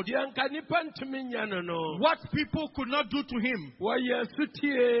allowed what people could not do to him.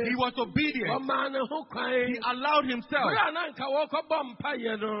 He was obedient. He allowed himself.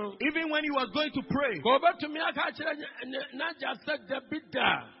 Even when he was going to pray,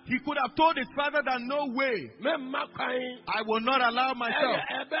 he could have told his father that no way, I will not allow myself.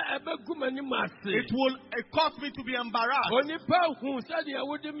 It will cause me to be embarrassed.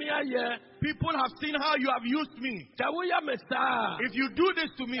 People have seen how you have used me. If you do this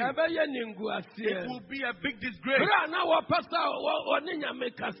to me, it will be a big disgrace.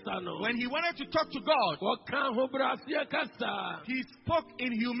 When he wanted to talk to God, he spoke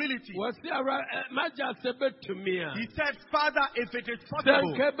in humility. He said, Father, if it is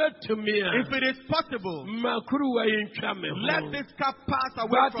possible, let this cup pass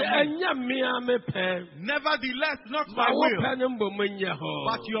away from me. Nevertheless, not my will,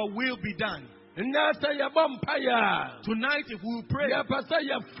 but your will be done. Tonight, if we pray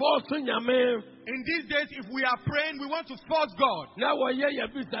In these days, if we are praying, we want to force God Na wɔyɛ yɛ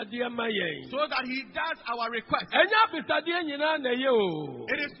bisadeɛ ma yɛn. so that He does our request. Ɛnyɛ bisadeɛ nyinaa na ɛyɛ o.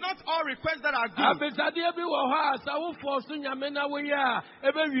 It is not all requests that are good. Abisadeɛ bi wɔ hɔ a sɛ wofɔ so nyame na woyɛ a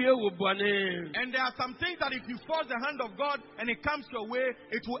ɛbɛwie wo bɔne. And there are some things that if you force the hand of God and it comes your way,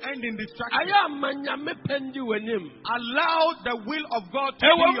 it will end in destruction. Ayɛ ama nyame pɛndi w'anim. Allow the will of God to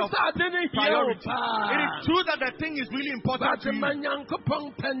Ɛwɔ be your sɛ ade ne hia wo priority. paa. It is true that the thing is really important But to you. ma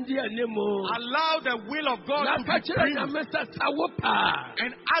Nyankopɔn pɛndi anim o. Allow the will of God Na to ka be kyerɛ free. nyame sɛ sa wo paa.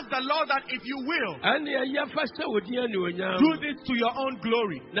 And ask the Lord that if you will, Ɛne ɛyɛ fa hyɛ wo din anuonyam. do this to your own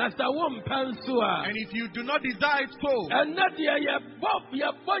glory. Na sɛ wompɛ nso a. And if you do not desire it so, Ɛnnɛ deɛ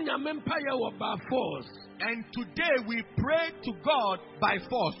yɛbɔ nyame mpayɛ wɔ by force. and today we pray to God by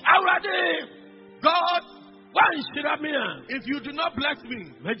force. Awurade, God, woanhyira me a. if you do not bless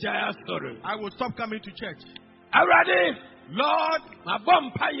me, Mɛgyae asɔre. I will stop coming to church. Awurade, Lord,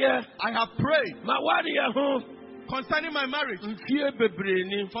 mabɔ mpayɛ. I have prayed Mawareɛ ho. concerning my marriage Mfie bebree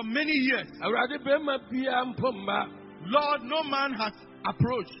ni. for many years. Awurade, bɛrima biara mpo mma. Lord, no man has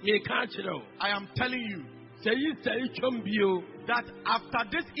approached. Meka kyerɛ wo. I am telling you Sɛ twam bio. that after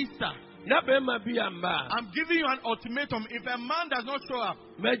this Easter, Na bɛrima bi amba. I'm giving you an ultimatum. If a man does not show up,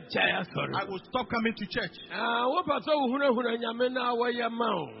 Mɛgyae I asɔre. will stop coming to church. Wopɛ sɛ wohunahuna nyame na wɔyɛ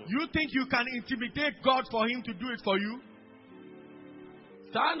ma wo. You think you can intimidate God for him to do it for you?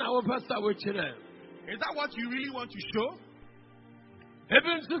 Saa na wopɛ sɛ wokyerɛ. Is that what you really want to show?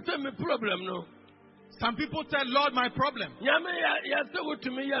 Ebi nso sɛ me problem no. Some people tell Lord my problem. Nyame yɛsɛ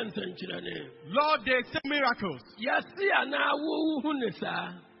wotumi yɛ nsɛnkyerɛnne. Lord, they say miracles. Yɛse anaa wohu ne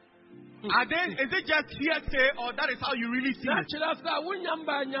saa. Are they, is it just hearsay or that is how you really see Na it? kyerɛ sɛ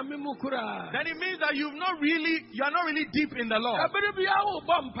wonyamba nyame mu koraa. Then it means that you are not really deep in the Lord. Ɛbere bi a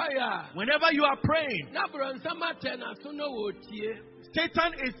wobɔ mpaeɛ a. Whenever you are praying, Na borɔnsam atɛ n'aso na wɔtie.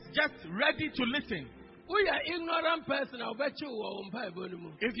 Satan is just ready to listen. Woyɛ ignorant person a wobɛkye wo wɔ wo mpaebɔ no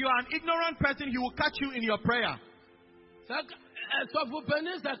mu. If you are an ignorant person, he will catch you in your prayer.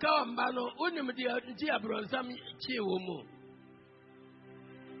 Sɔfopanin saka wamba no, wonim deɛ nti aborɔnsam kyee wɔ mu.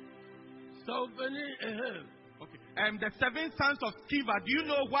 Sɔfopanin, Okay. The 7 sons of Sceva, do you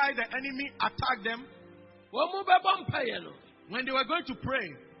know why the enemy attacked them? wɔn mu bɛbɔ mpaeɛ no. When they were going to pray,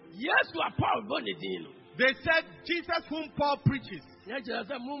 Yesu a Paul bɔ ne din no. they said, Jesus whom Paul preaches. Nyɛkyerɛ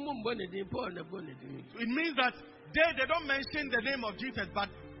sɛ mumu mbɔ ne din, Paul na bɔ ne din. It means that they don't mention the name of Jesus, but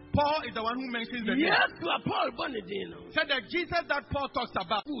Paul is the one who mentions the name. Yesu a Paul bɔ ne din no. Said that Jesus that Paul talks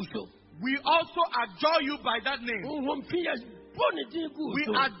about, Gu so. we also adjure you by that name. Honhom fi yɛ bɔ ne din gu We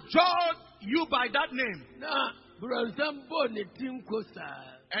so. adjure you by that name. Na borɔnsam bɔ ne din ko saa.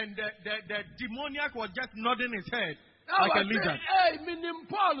 And the demoniac was just nodding his head like a lizard. Hey, minim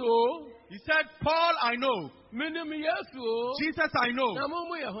Paul o. He said, Paul, I know. Minim Yesu o. Jesus, I know. Na mo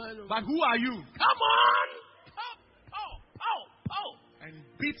yɛ hɔ no. But who are you? Come on! Pow! And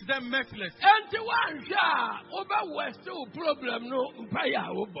beat them mercilessly. Enti wanhwɛ a, wobɛwɛste wo problem no mpaeɛ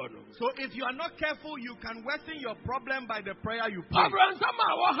a wobɔ no. So if you are not careful, you can worsen your problem by the prayer you pray. Abrɔnsam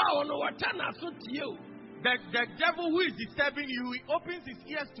a wɔha wo no, wɔtɛ n'aso tie o. The devil who is disturbing you, he opens his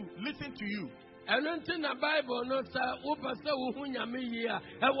ears to listen to you. Ɛno nti na Bible no sɛ wopɛ sɛ wohu Nyame yie a,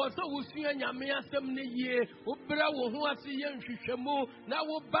 ɛwɔ sɛ wosua Nyame asɛm no yie, wobrɛ wo ho ase yɛ nhwehwɛmu, na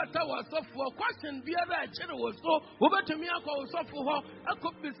wobata w'asɔfoɔ. Question biara a ɛkyere wo so, wobɛtumi akɔ wo sɔfo hɔ,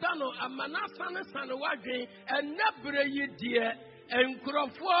 akɔbisa no ama n'asane w'adwen. Ɛnnɛ berɛ yi deɛ,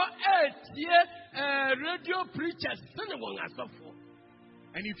 nkurɔfoɔ ɛretie radio preachers sene wɔn asɔfoɔ.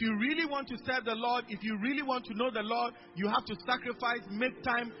 And if you really want to serve the Lord, if you really want to know the Lord, you have to sacrifice, make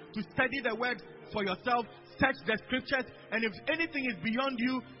time to study the word for yourself, search the scriptures, and if anything is beyond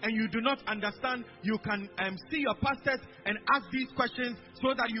you and you do not understand, you can see your pastors and ask these questions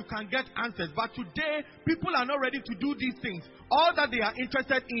so that you can get answers. But today, people are not ready to do these things. All that they are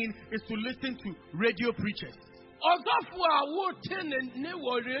interested in is to listen to radio preachers.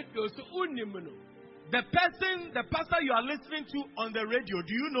 The pastor you are listening to on the radio,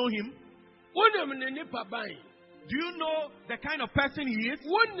 do you know him? Do you know the kind of person he is? Do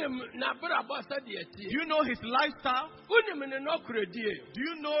you know his lifestyle? Do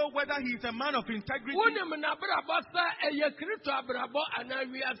you know whether he is a man of integrity? Do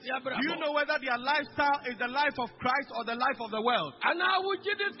you know whether their lifestyle is the life of Christ or the life of the world?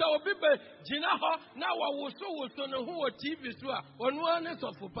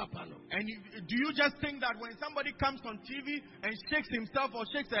 And do you just think that when somebody comes on TV and shakes himself or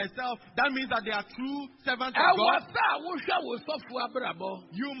shakes herself, that means that they are true servants of God?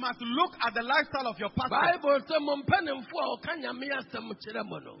 You must look at the lifestyle of your pastor.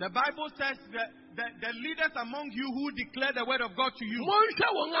 The Bible says that the leaders among you who declare the word of God to you,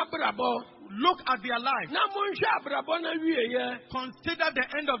 look at their lives. Consider the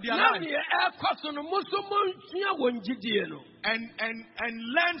end of their lives. And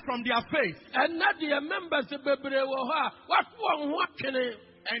learn from their faith.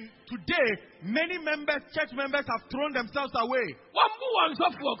 And today, many members, church members, have thrown themselves away.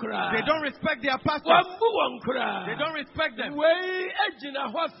 They don't respect their pastors. They don't respect them.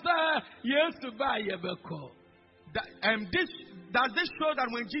 Does this show that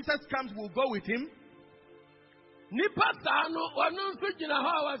when Jesus comes, we'll go with him?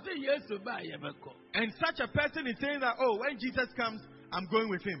 And such a person is saying that, oh, when Jesus comes, I'm going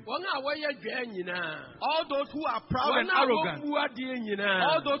with him. All those who are proud and arrogant,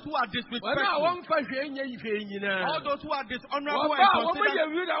 all those who are disrespectful, all those who are dishonorable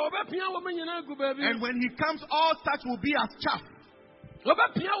and when he comes, all such will be as chaff.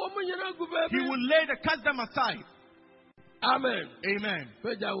 He will cast them aside. Amen. Amen.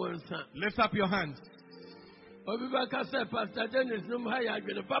 Lift up your hands.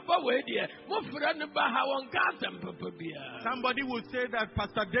 Somebody will say that,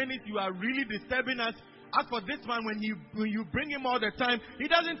 Pastor Dennis, you are really disturbing us. As for this man, when you bring him all the time, he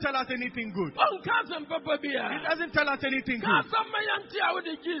doesn't tell us anything good. He doesn't tell us anything good.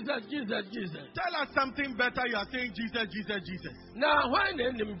 Tell us something better. You are saying Jesus, Jesus, Jesus. Now, why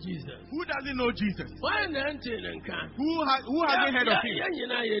name him Jesus? Who doesn't know Jesus? Who hasn't heard of him?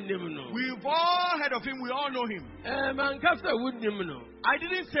 We've all heard of him. We all know him. I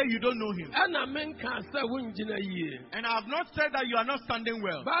didn't say you don't know him. And I have not said that you are not standing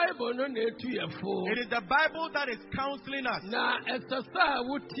well. It is the Bible that is counseling us.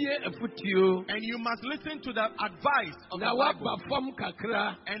 And you must listen to the advice of the Bible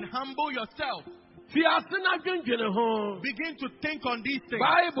and humble yourself. Begin to think on these things.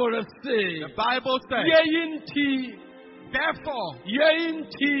 The Bible says,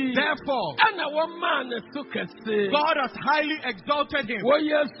 Therefore, God has highly exalted him.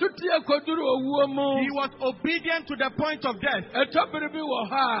 He was obedient to the point of death.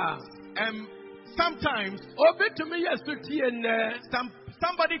 Sometimes,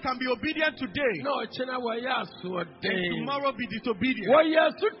 somebody can be obedient today and tomorrow be disobedient.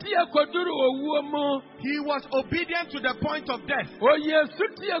 He was obedient to the point of death.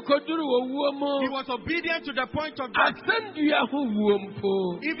 He was obedient to the point of death.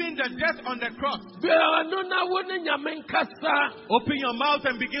 Even the death on the cross. Open your mouth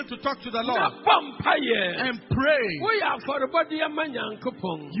and begin to talk to the Lord and pray.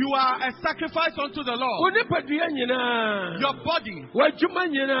 You are a sacrifice unto the Lord. Your body,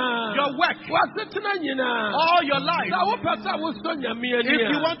 your work, all your life.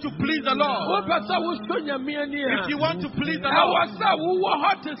 If you want to please the Lord, if you want to please the Lord,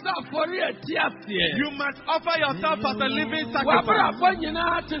 you must offer yourself as a living sacrifice.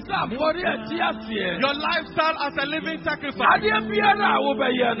 Your lifestyle as a living sacrifice.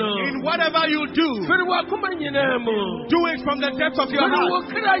 In whatever you do, do it from the depth of your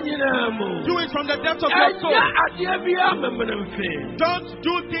heart. Do it from the depth of your soul. Don't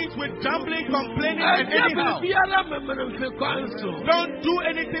do things with grumbling, complaining, and anyhow. Don't do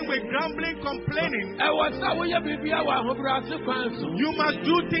anything with grumbling, complaining. You must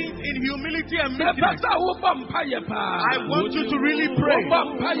do things in humility and meekness. I want you to really pray.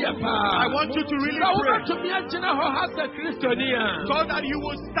 I want you to really pray. So that you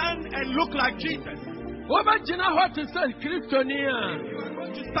will stand and look like Jesus.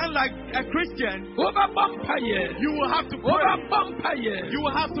 To stand like a Christian, you will have to pray. You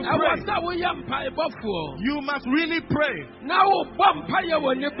will have to pray. You must really pray.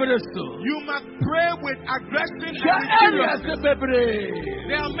 You must pray with aggression and seriousness.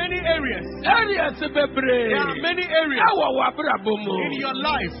 There are many areas. There are many areas in your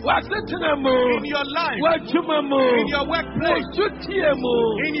life. In your life. In your workplace.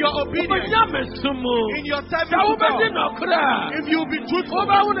 In your obedience. In your service to God. If you be truthful,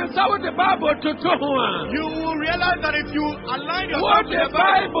 you will realize that if you align yourself with the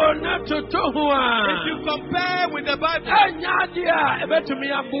Bible, if you compare with the Bible,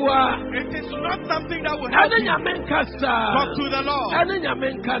 it is not something that will help you. Talk to the Lord.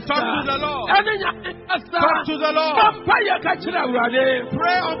 Talk to the Lord. Talk to the Lord.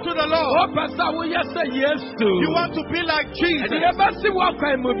 Pray unto the Lord. You want to be like Jesus.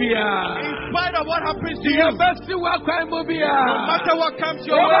 In spite of what happens to you, no matter what comes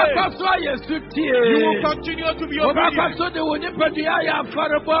your way, you will continue to be obedient.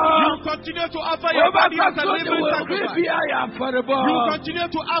 You will continue to offer your body as a living sacrifice. You will continue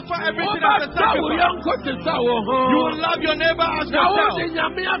to offer everything as a sacrifice. You will love your neighbor as yourself.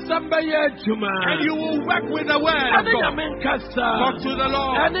 And you will work with the word of God. Talk to the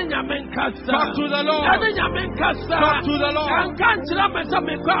Lord. Talk to the Lord. Talk to the Lord.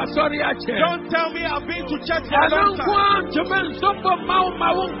 Don't tell me I've been to church for a long time.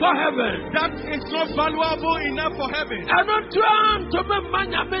 That is not valuable enough for heaven.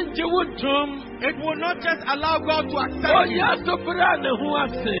 It will not just allow God to accept you.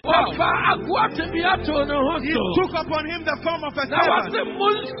 He took upon him the form of a servant.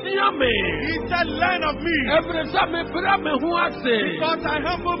 He said, learn of me. Because I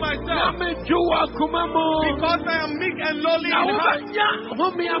humble myself. Because I am meek and lowly in heart.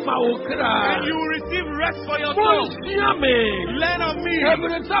 And you will receive rest for your soul. Learn of me.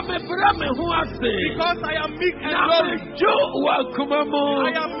 Because I am meek and lowly.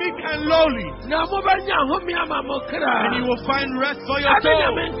 I am meek and lowly. And you will find rest for your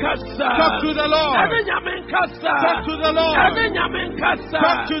soul. Talk to the Lord. Talk to the Lord.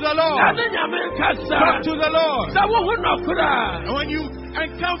 Talk to the Lord. Talk to the Lord. And when you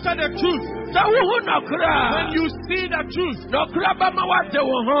encounter the truth, when you see the truth,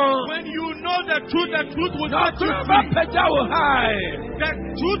 when you know the truth will set you free. The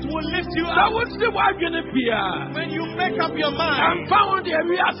truth will lift you up. When you make up your mind,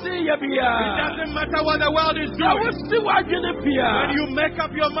 it doesn't matter what the world is doing. When you make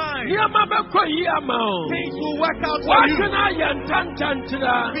up your mind, things will work out for you.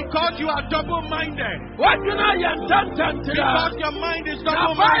 Because you are double-minded. Because your mind is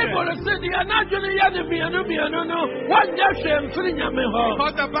double-minded.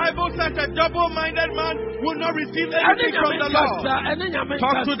 Because the Bible says a double-minded man will not receive anything from the Lord.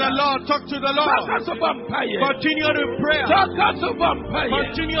 Talk to the Lord. Talk to the Lord. Continue to pray.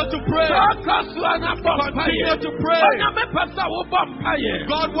 Continue to pray. Continue to pray.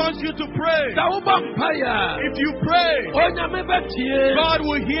 God wants you to pray. If you pray, God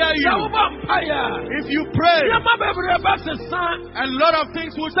will hear you. If you pray, a lot of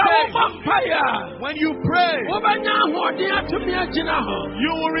things will change. When you pray,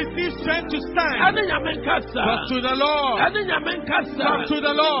 you will receive strength to stand. Talk to the Lord. Talk to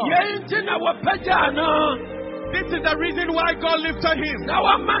the Lord. This is the reason why God lifted him.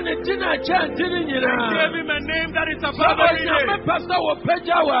 And gave him a name that is above every name.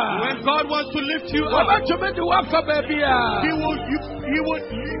 When God wants to lift you up,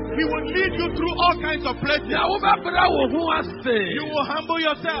 He will lead you through all kinds of places. You will humble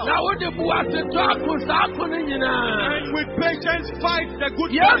yourself. And with patience fight the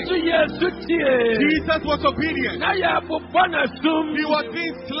good fight. Jesus was obedient. He was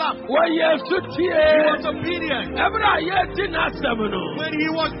being slapped. He was obedient. When he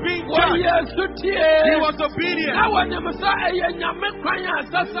was being judged, he was obedient.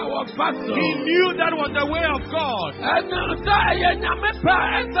 He knew that was the way of God.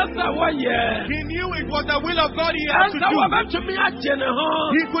 He knew it was the will of God he had to do.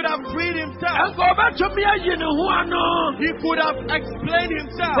 He could have freed himself. He could have explained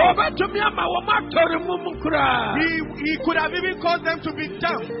himself. He could have even caused them to be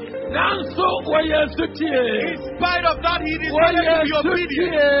dumb. In spite of that, he decided to be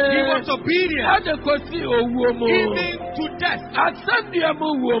obedient. He was obedient even to death.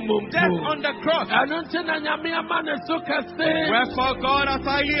 Death on the cross. Wherefore God has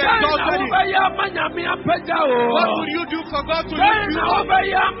highly exalted him. What would you do for God to lift you up?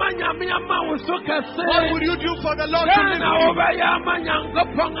 What would you do for the Lord to lift you?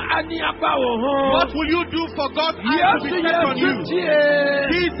 What will you do for God's eyes to be set on you?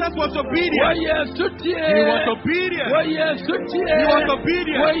 Jesus was obedient. He was obedient. He was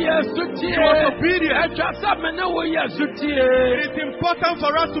obedient. He was obedient. It is important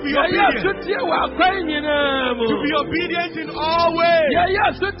for us to be obedient. To be obedient in all ways.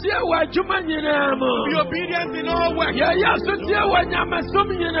 To be obedient in all ways.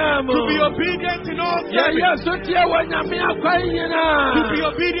 To be obedient in all service. To be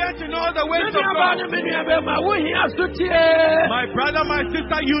obedient in all the ways of God. My brother, my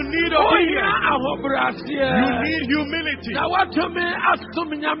sister, you need obedience. You need humility.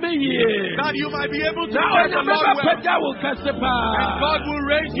 That you might be able to serve the Lord well. God will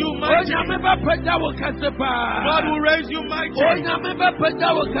raise you mightily. God will raise you mightily.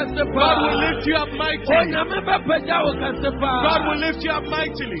 God will lift you up mightily. God will lift you up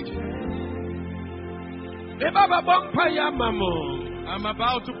mightily. I'm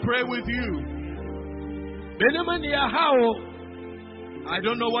about to pray with you. I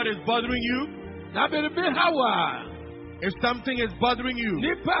don't know what is bothering you. If something is bothering you,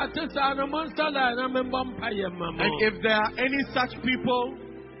 and if there are any such people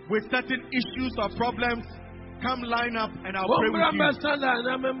with certain issues or problems, come line up and I'll pray with you.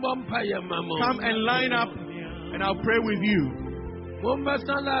 Come and line up and I'll pray with you.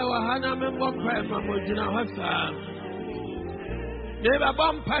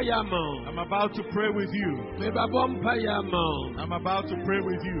 I'm about to pray with you. I'm about to pray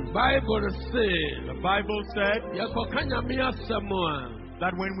with you. The Bible said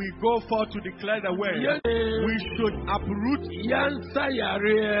that when we go forth to declare the word, we should uproot,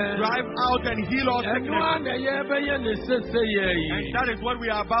 drive out and heal all sickness. And that is what we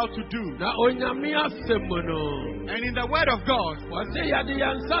are about to do. And in the word of God,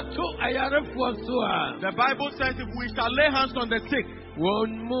 the Bible says if we shall lay hands on the sick,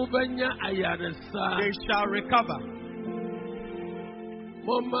 they shall recover.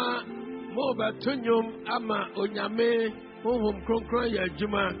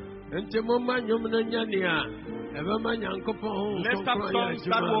 Lift up songs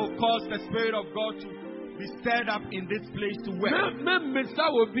that will cause the Spirit of God to be stirred up in this place to work.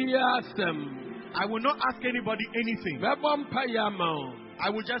 I will not ask anybody anything. I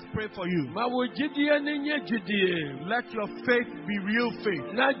will just pray for you. Let your faith be real faith.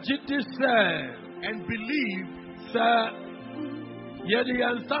 And believe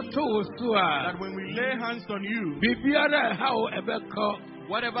that when we lay hands on you,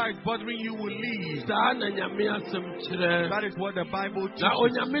 whatever is bothering you will leave. That is what the Bible teaches.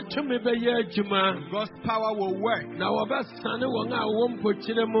 God's power will work.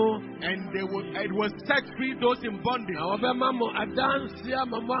 And it will set free those in bondage.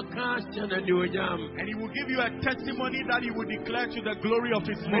 And He will give you a testimony that He will declare to the glory of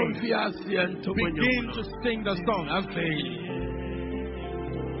His name. Begin to sing the song.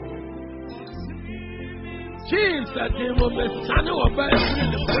 Jesus,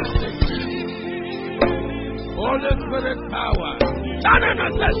 Holy Spirit power.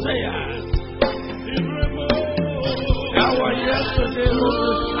 Our yesterday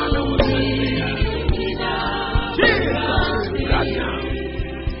Jesus, right now.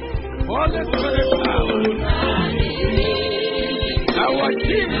 Holy Spirit power. Our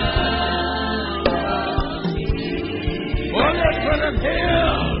Jesus. Holy Spirit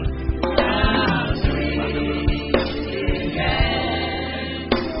heal.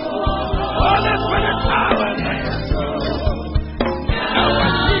 Holy Spirit power. Our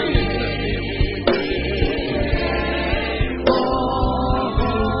Jesus.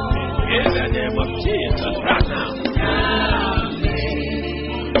 In the name of Jesus, right now.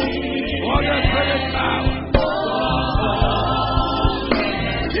 Holy Spirit power.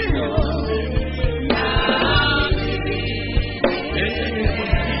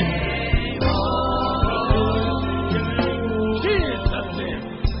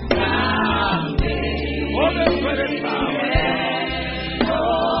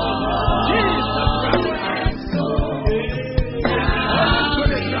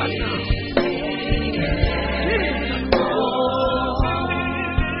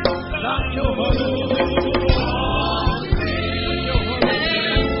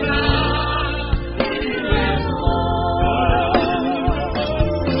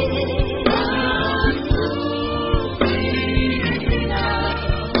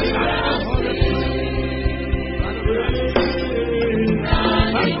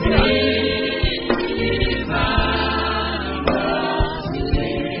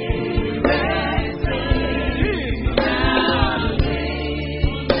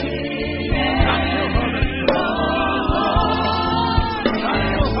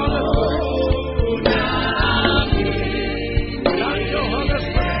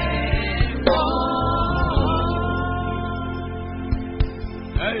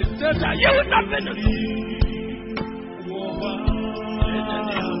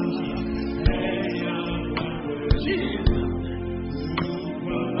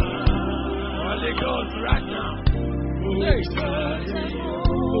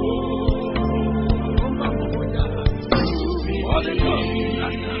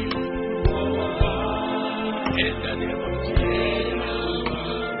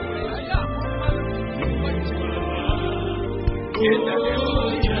 Jesus.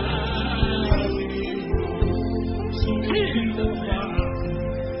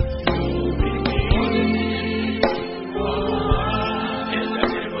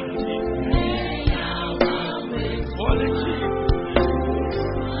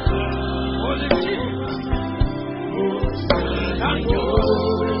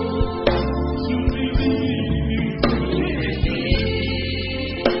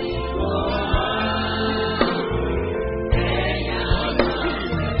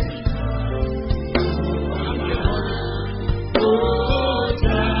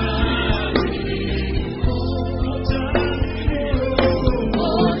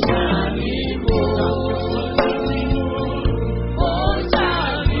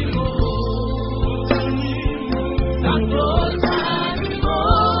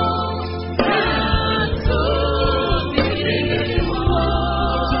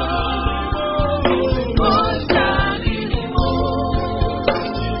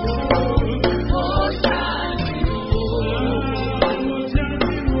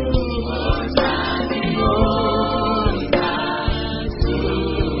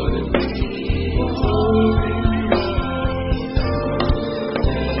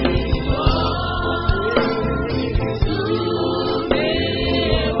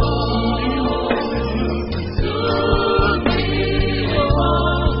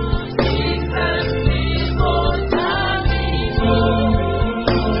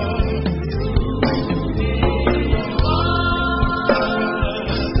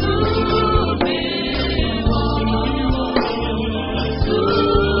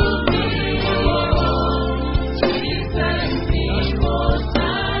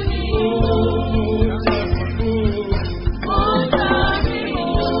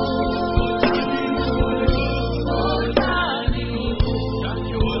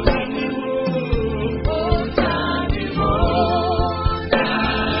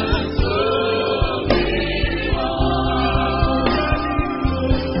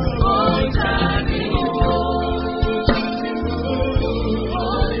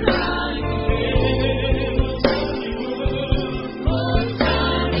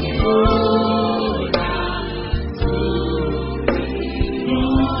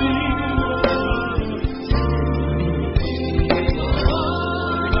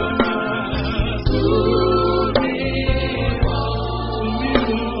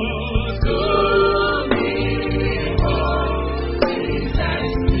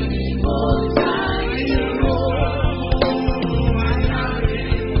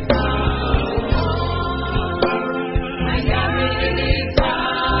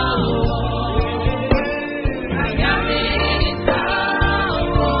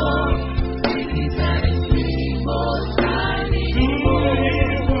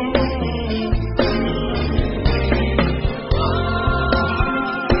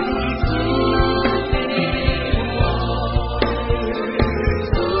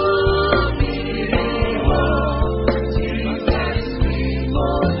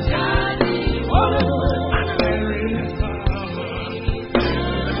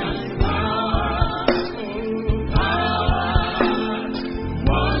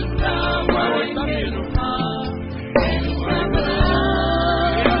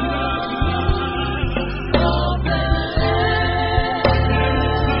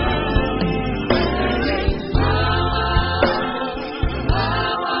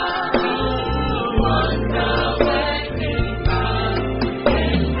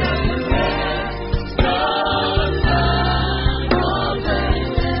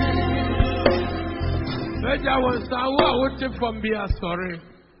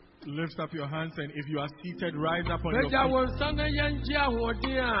 Lift up your hands, and if you are seated, rise up on your feet.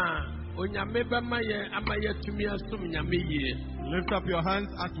 Lift up your hands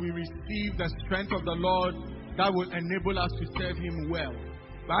as we receive the strength of the Lord that will enable us to serve Him well.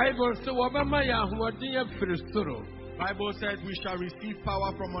 Bible says we shall receive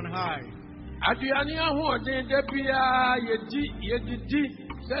power from on high.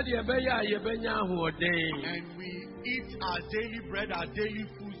 And we eat our daily bread, our daily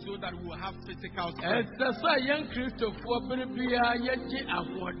food, so that we will have physical strength.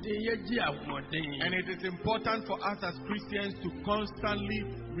 And it is important for us as Christians to constantly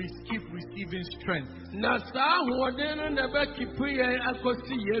keep receiving strength.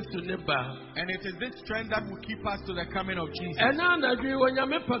 And it is this strength that will keep us to the coming of Jesus.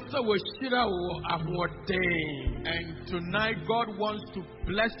 And tonight God wants to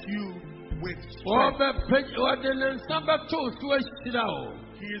bless you with strength.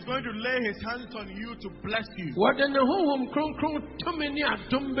 He is going to lay His hands on you to bless you.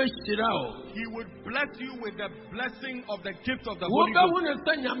 He would bless you with the blessing of the gift of the Holy Ghost.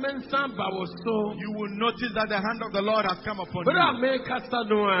 You will notice that the hand of the Lord has come upon you.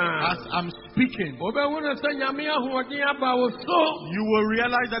 As I'm speaking, you will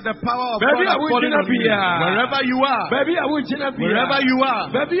realize that the power of God has fallen on you. Wherever you are, wherever you are,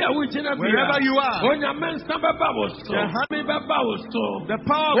 wherever you are, the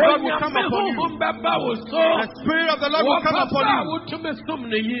power of God will come upon you. The Spirit of the Lord will come upon you.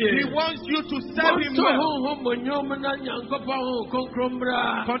 He wants you to serve Him well.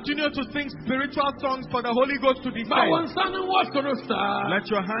 Continue to sing spiritual songs for the Holy Ghost to descend. Let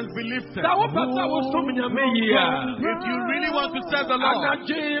your hands be lifted. If you really want to serve the Lord,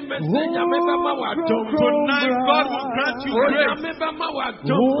 tonight God will grant you grace.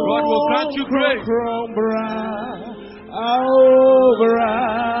 God will grant you grace.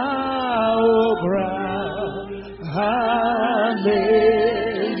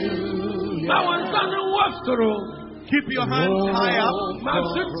 Hallelujah. Keep your hands high up.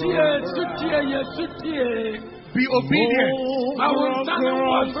 Be obedient.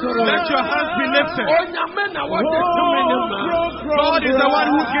 Let your hands be lifted. God is the one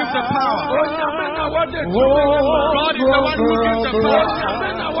who gives the power. God is the one who gives the power.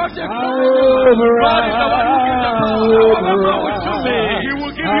 God is the one who gives the power. He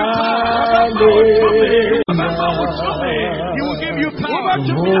will give you power. He will give you power.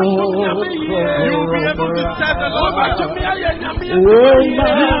 You will be able to serve the Lord. You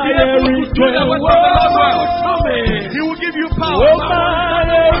will be able to do the work of the Lord. He will give you power.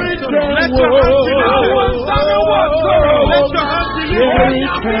 Let your hands be lifted. Let your hands be lifted. The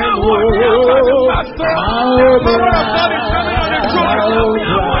power of God is coming on His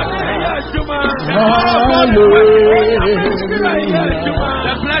children.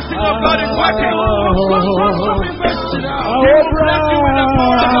 The blessing of God is working. He will bless you with the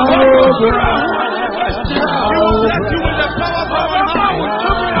power of the Lord. He will bless you with the power of our God.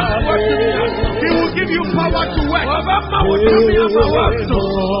 He will give you power to work.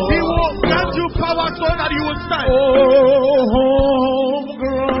 He will grant you power so that you will stand.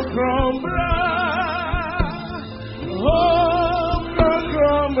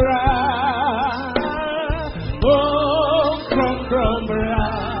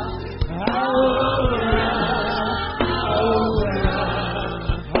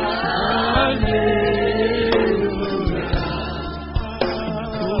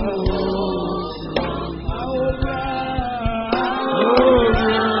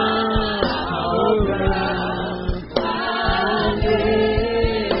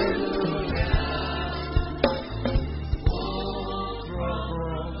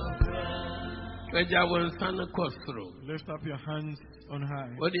 Lift up your hands on high.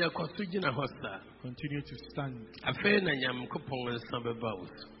 Continue to stand.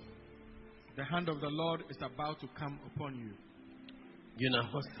 The hand of the Lord is about to come upon you.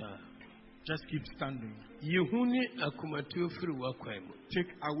 Just keep standing.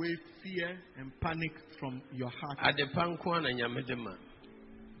 Take away fear and panic from your heart.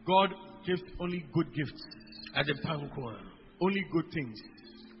 God gives only good gifts. Only good things.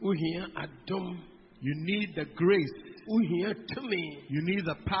 You need the grace. You need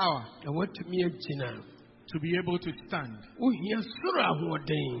the power to be able to stand.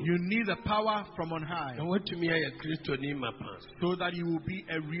 You need the power from on high so that you will be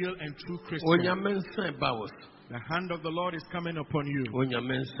a real and true Christian. The hand of the Lord is coming upon you.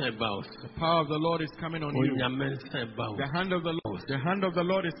 Onyame nsa ba wo so. The power of the Lord is coming on you. Onyame nsa ba wo The so. hand of the Lord. The hand of the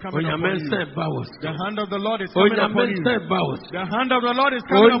Lord is coming Onyame upon you. nsa ba wo so. The hand of the Lord is coming Onyame upon you. nsa ba wo so. The hand of the Lord is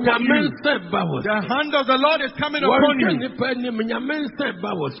coming upon Onyame you. nsa ba wo so. The hand of the Lord is coming upon you. nipa anim nyame nsa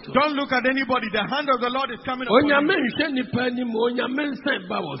ba wo so. Don't look at anybody. The hand of the Lord is coming upon Onyame you. nhwe nipa anim onyame nsa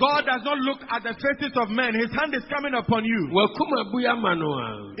ba wo so. God does not look at the faces of men. His hand is coming upon you. Wakuma buya mano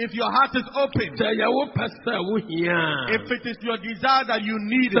a. If your heart is open, Sɛ yɛwo pasa wo hia. if it is your desire that you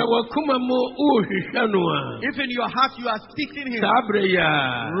need Sɛ it, wakuma mo uhwehwɛ no a. if in your heart you are seeking Him, Saa bere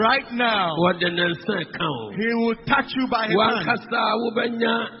ya. right now, Wɔde ne nsa ka wo. He will touch you by His hand. Wankasa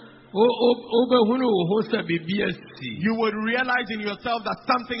wobɛnya wobɛhunu wo ho sɛ biribi asi. You would realize in yourself that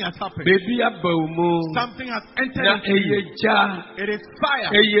something has happened. Biribi aba wo mu. Something has entered Na into you. ɛyɛ gya. It is fire.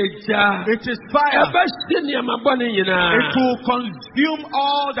 Ɛyɛ gya. It is fire. Ɛbɛhye nneɛma bɔne nyinaa. It will consume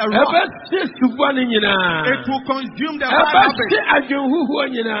all the rock. Ɛbɛhye subɔne nyinaa. It will consume the bad Ɛbɛhye habits. adwenhuhuo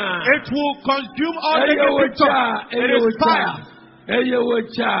nyinaa. It will consume all Ɛyɛ negative wo gya. thoughts. It Ɛyɛ wo is fire. gya. Ɛyɛ wo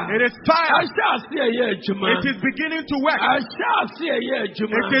gya. It is fire. Ahyɛ ase ɛyɛ adwuma. It is beginning to work. Ahyɛ ase ɛyɛ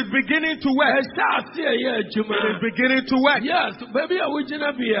adwuma. It is beginning to work. Ahyɛ ase ɛyɛ adwuma. It is beginning to work. Yes, baby, a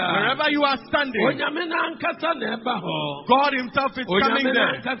wogyina bia. Wherever you are standing, Onyame nankasa na ɛba hɔ. God Himself is coming Onyame there.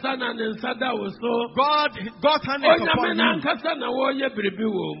 nankasa na ne nsa da wo so. God's hand is Onyame upon you. nankasa na wɔyɛ biribi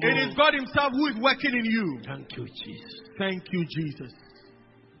wɔ mu. It is God Himself who is working in you. Thank you, Jesus. Thank you, Jesus.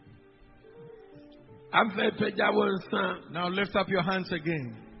 Afei pagya wo nsa. Now lift up your hands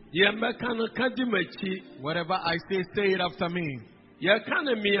again. Yɛmmɛka no ka di m'akyi. Whatever I say it after me. Yɛka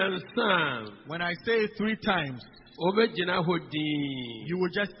no mmiɛnsa. When I say it 3 times, Wobɛgyina hɔ din. you will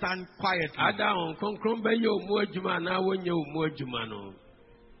just stand quietly. Ada wo nkronkron bɛyɛ wo mu adwuma anaa wonyɛ wo mu adwuma no.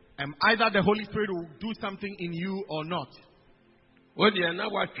 And either the Holy Spirit will do something in you or not. Wo deɛ na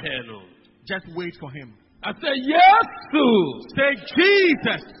woatwɛn no. Just wait for Him. I say, Yesu. Say,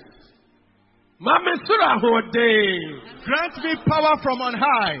 Jesus, Mame sura ahoɔden. grant me power from on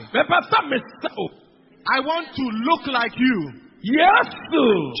high. Mepasa me sao. I want to look like you.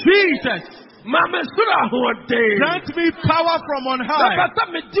 Yesu. Jesus, Mame sura ahoɔden. grant me power from on high. Mepasa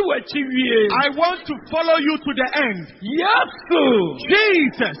me di w'akyi wie. I want to follow you to the end. Yesu.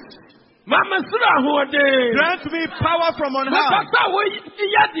 Jesus, Mame sura ahoɔden. grant me power from on high. Mepasa wo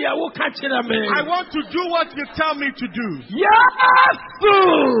yɛ deɛ woka kyerɛ me. I want to do what you tell me to do. Yesu.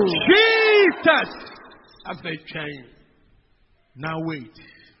 Jesus. Afei twɛn. Now wait.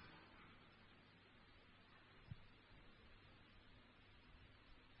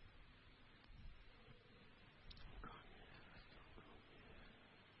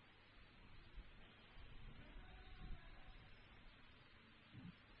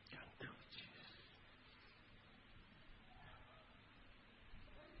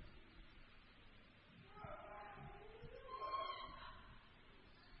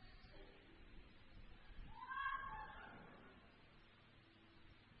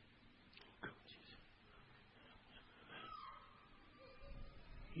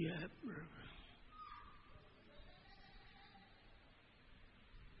 Yeah.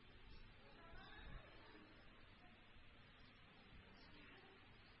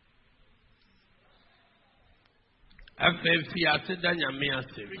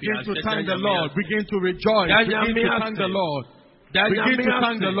 Begin to thank the Lord. Begin to rejoice. Begin to thank the Lord. Begin to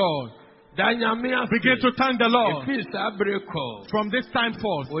thank the Lord. Begin to thank the Lord. From this time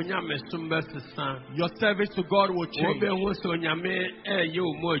forth, your service to God will change. You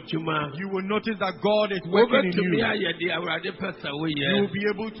will notice that God is working in you. You will be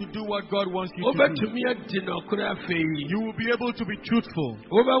able to do what God wants you to do. You will be able to be truthful.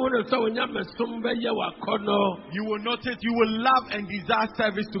 You will notice you will love and desire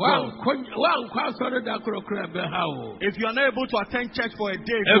service to God. If you are not able to attend church for a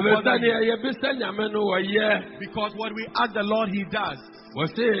day, because what we ask the Lord, He does. He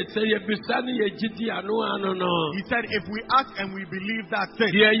said, if we ask and we believe that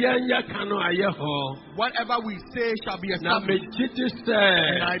thing, whatever we say shall be established.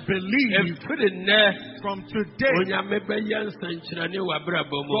 And I believe from today,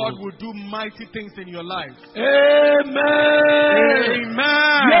 God will do mighty things in your life. Amen.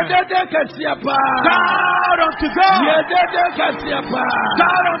 Amen. Shout unto God.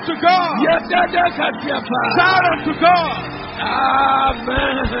 Shout unto God. Shout unto God.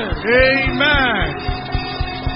 Amen. Amen.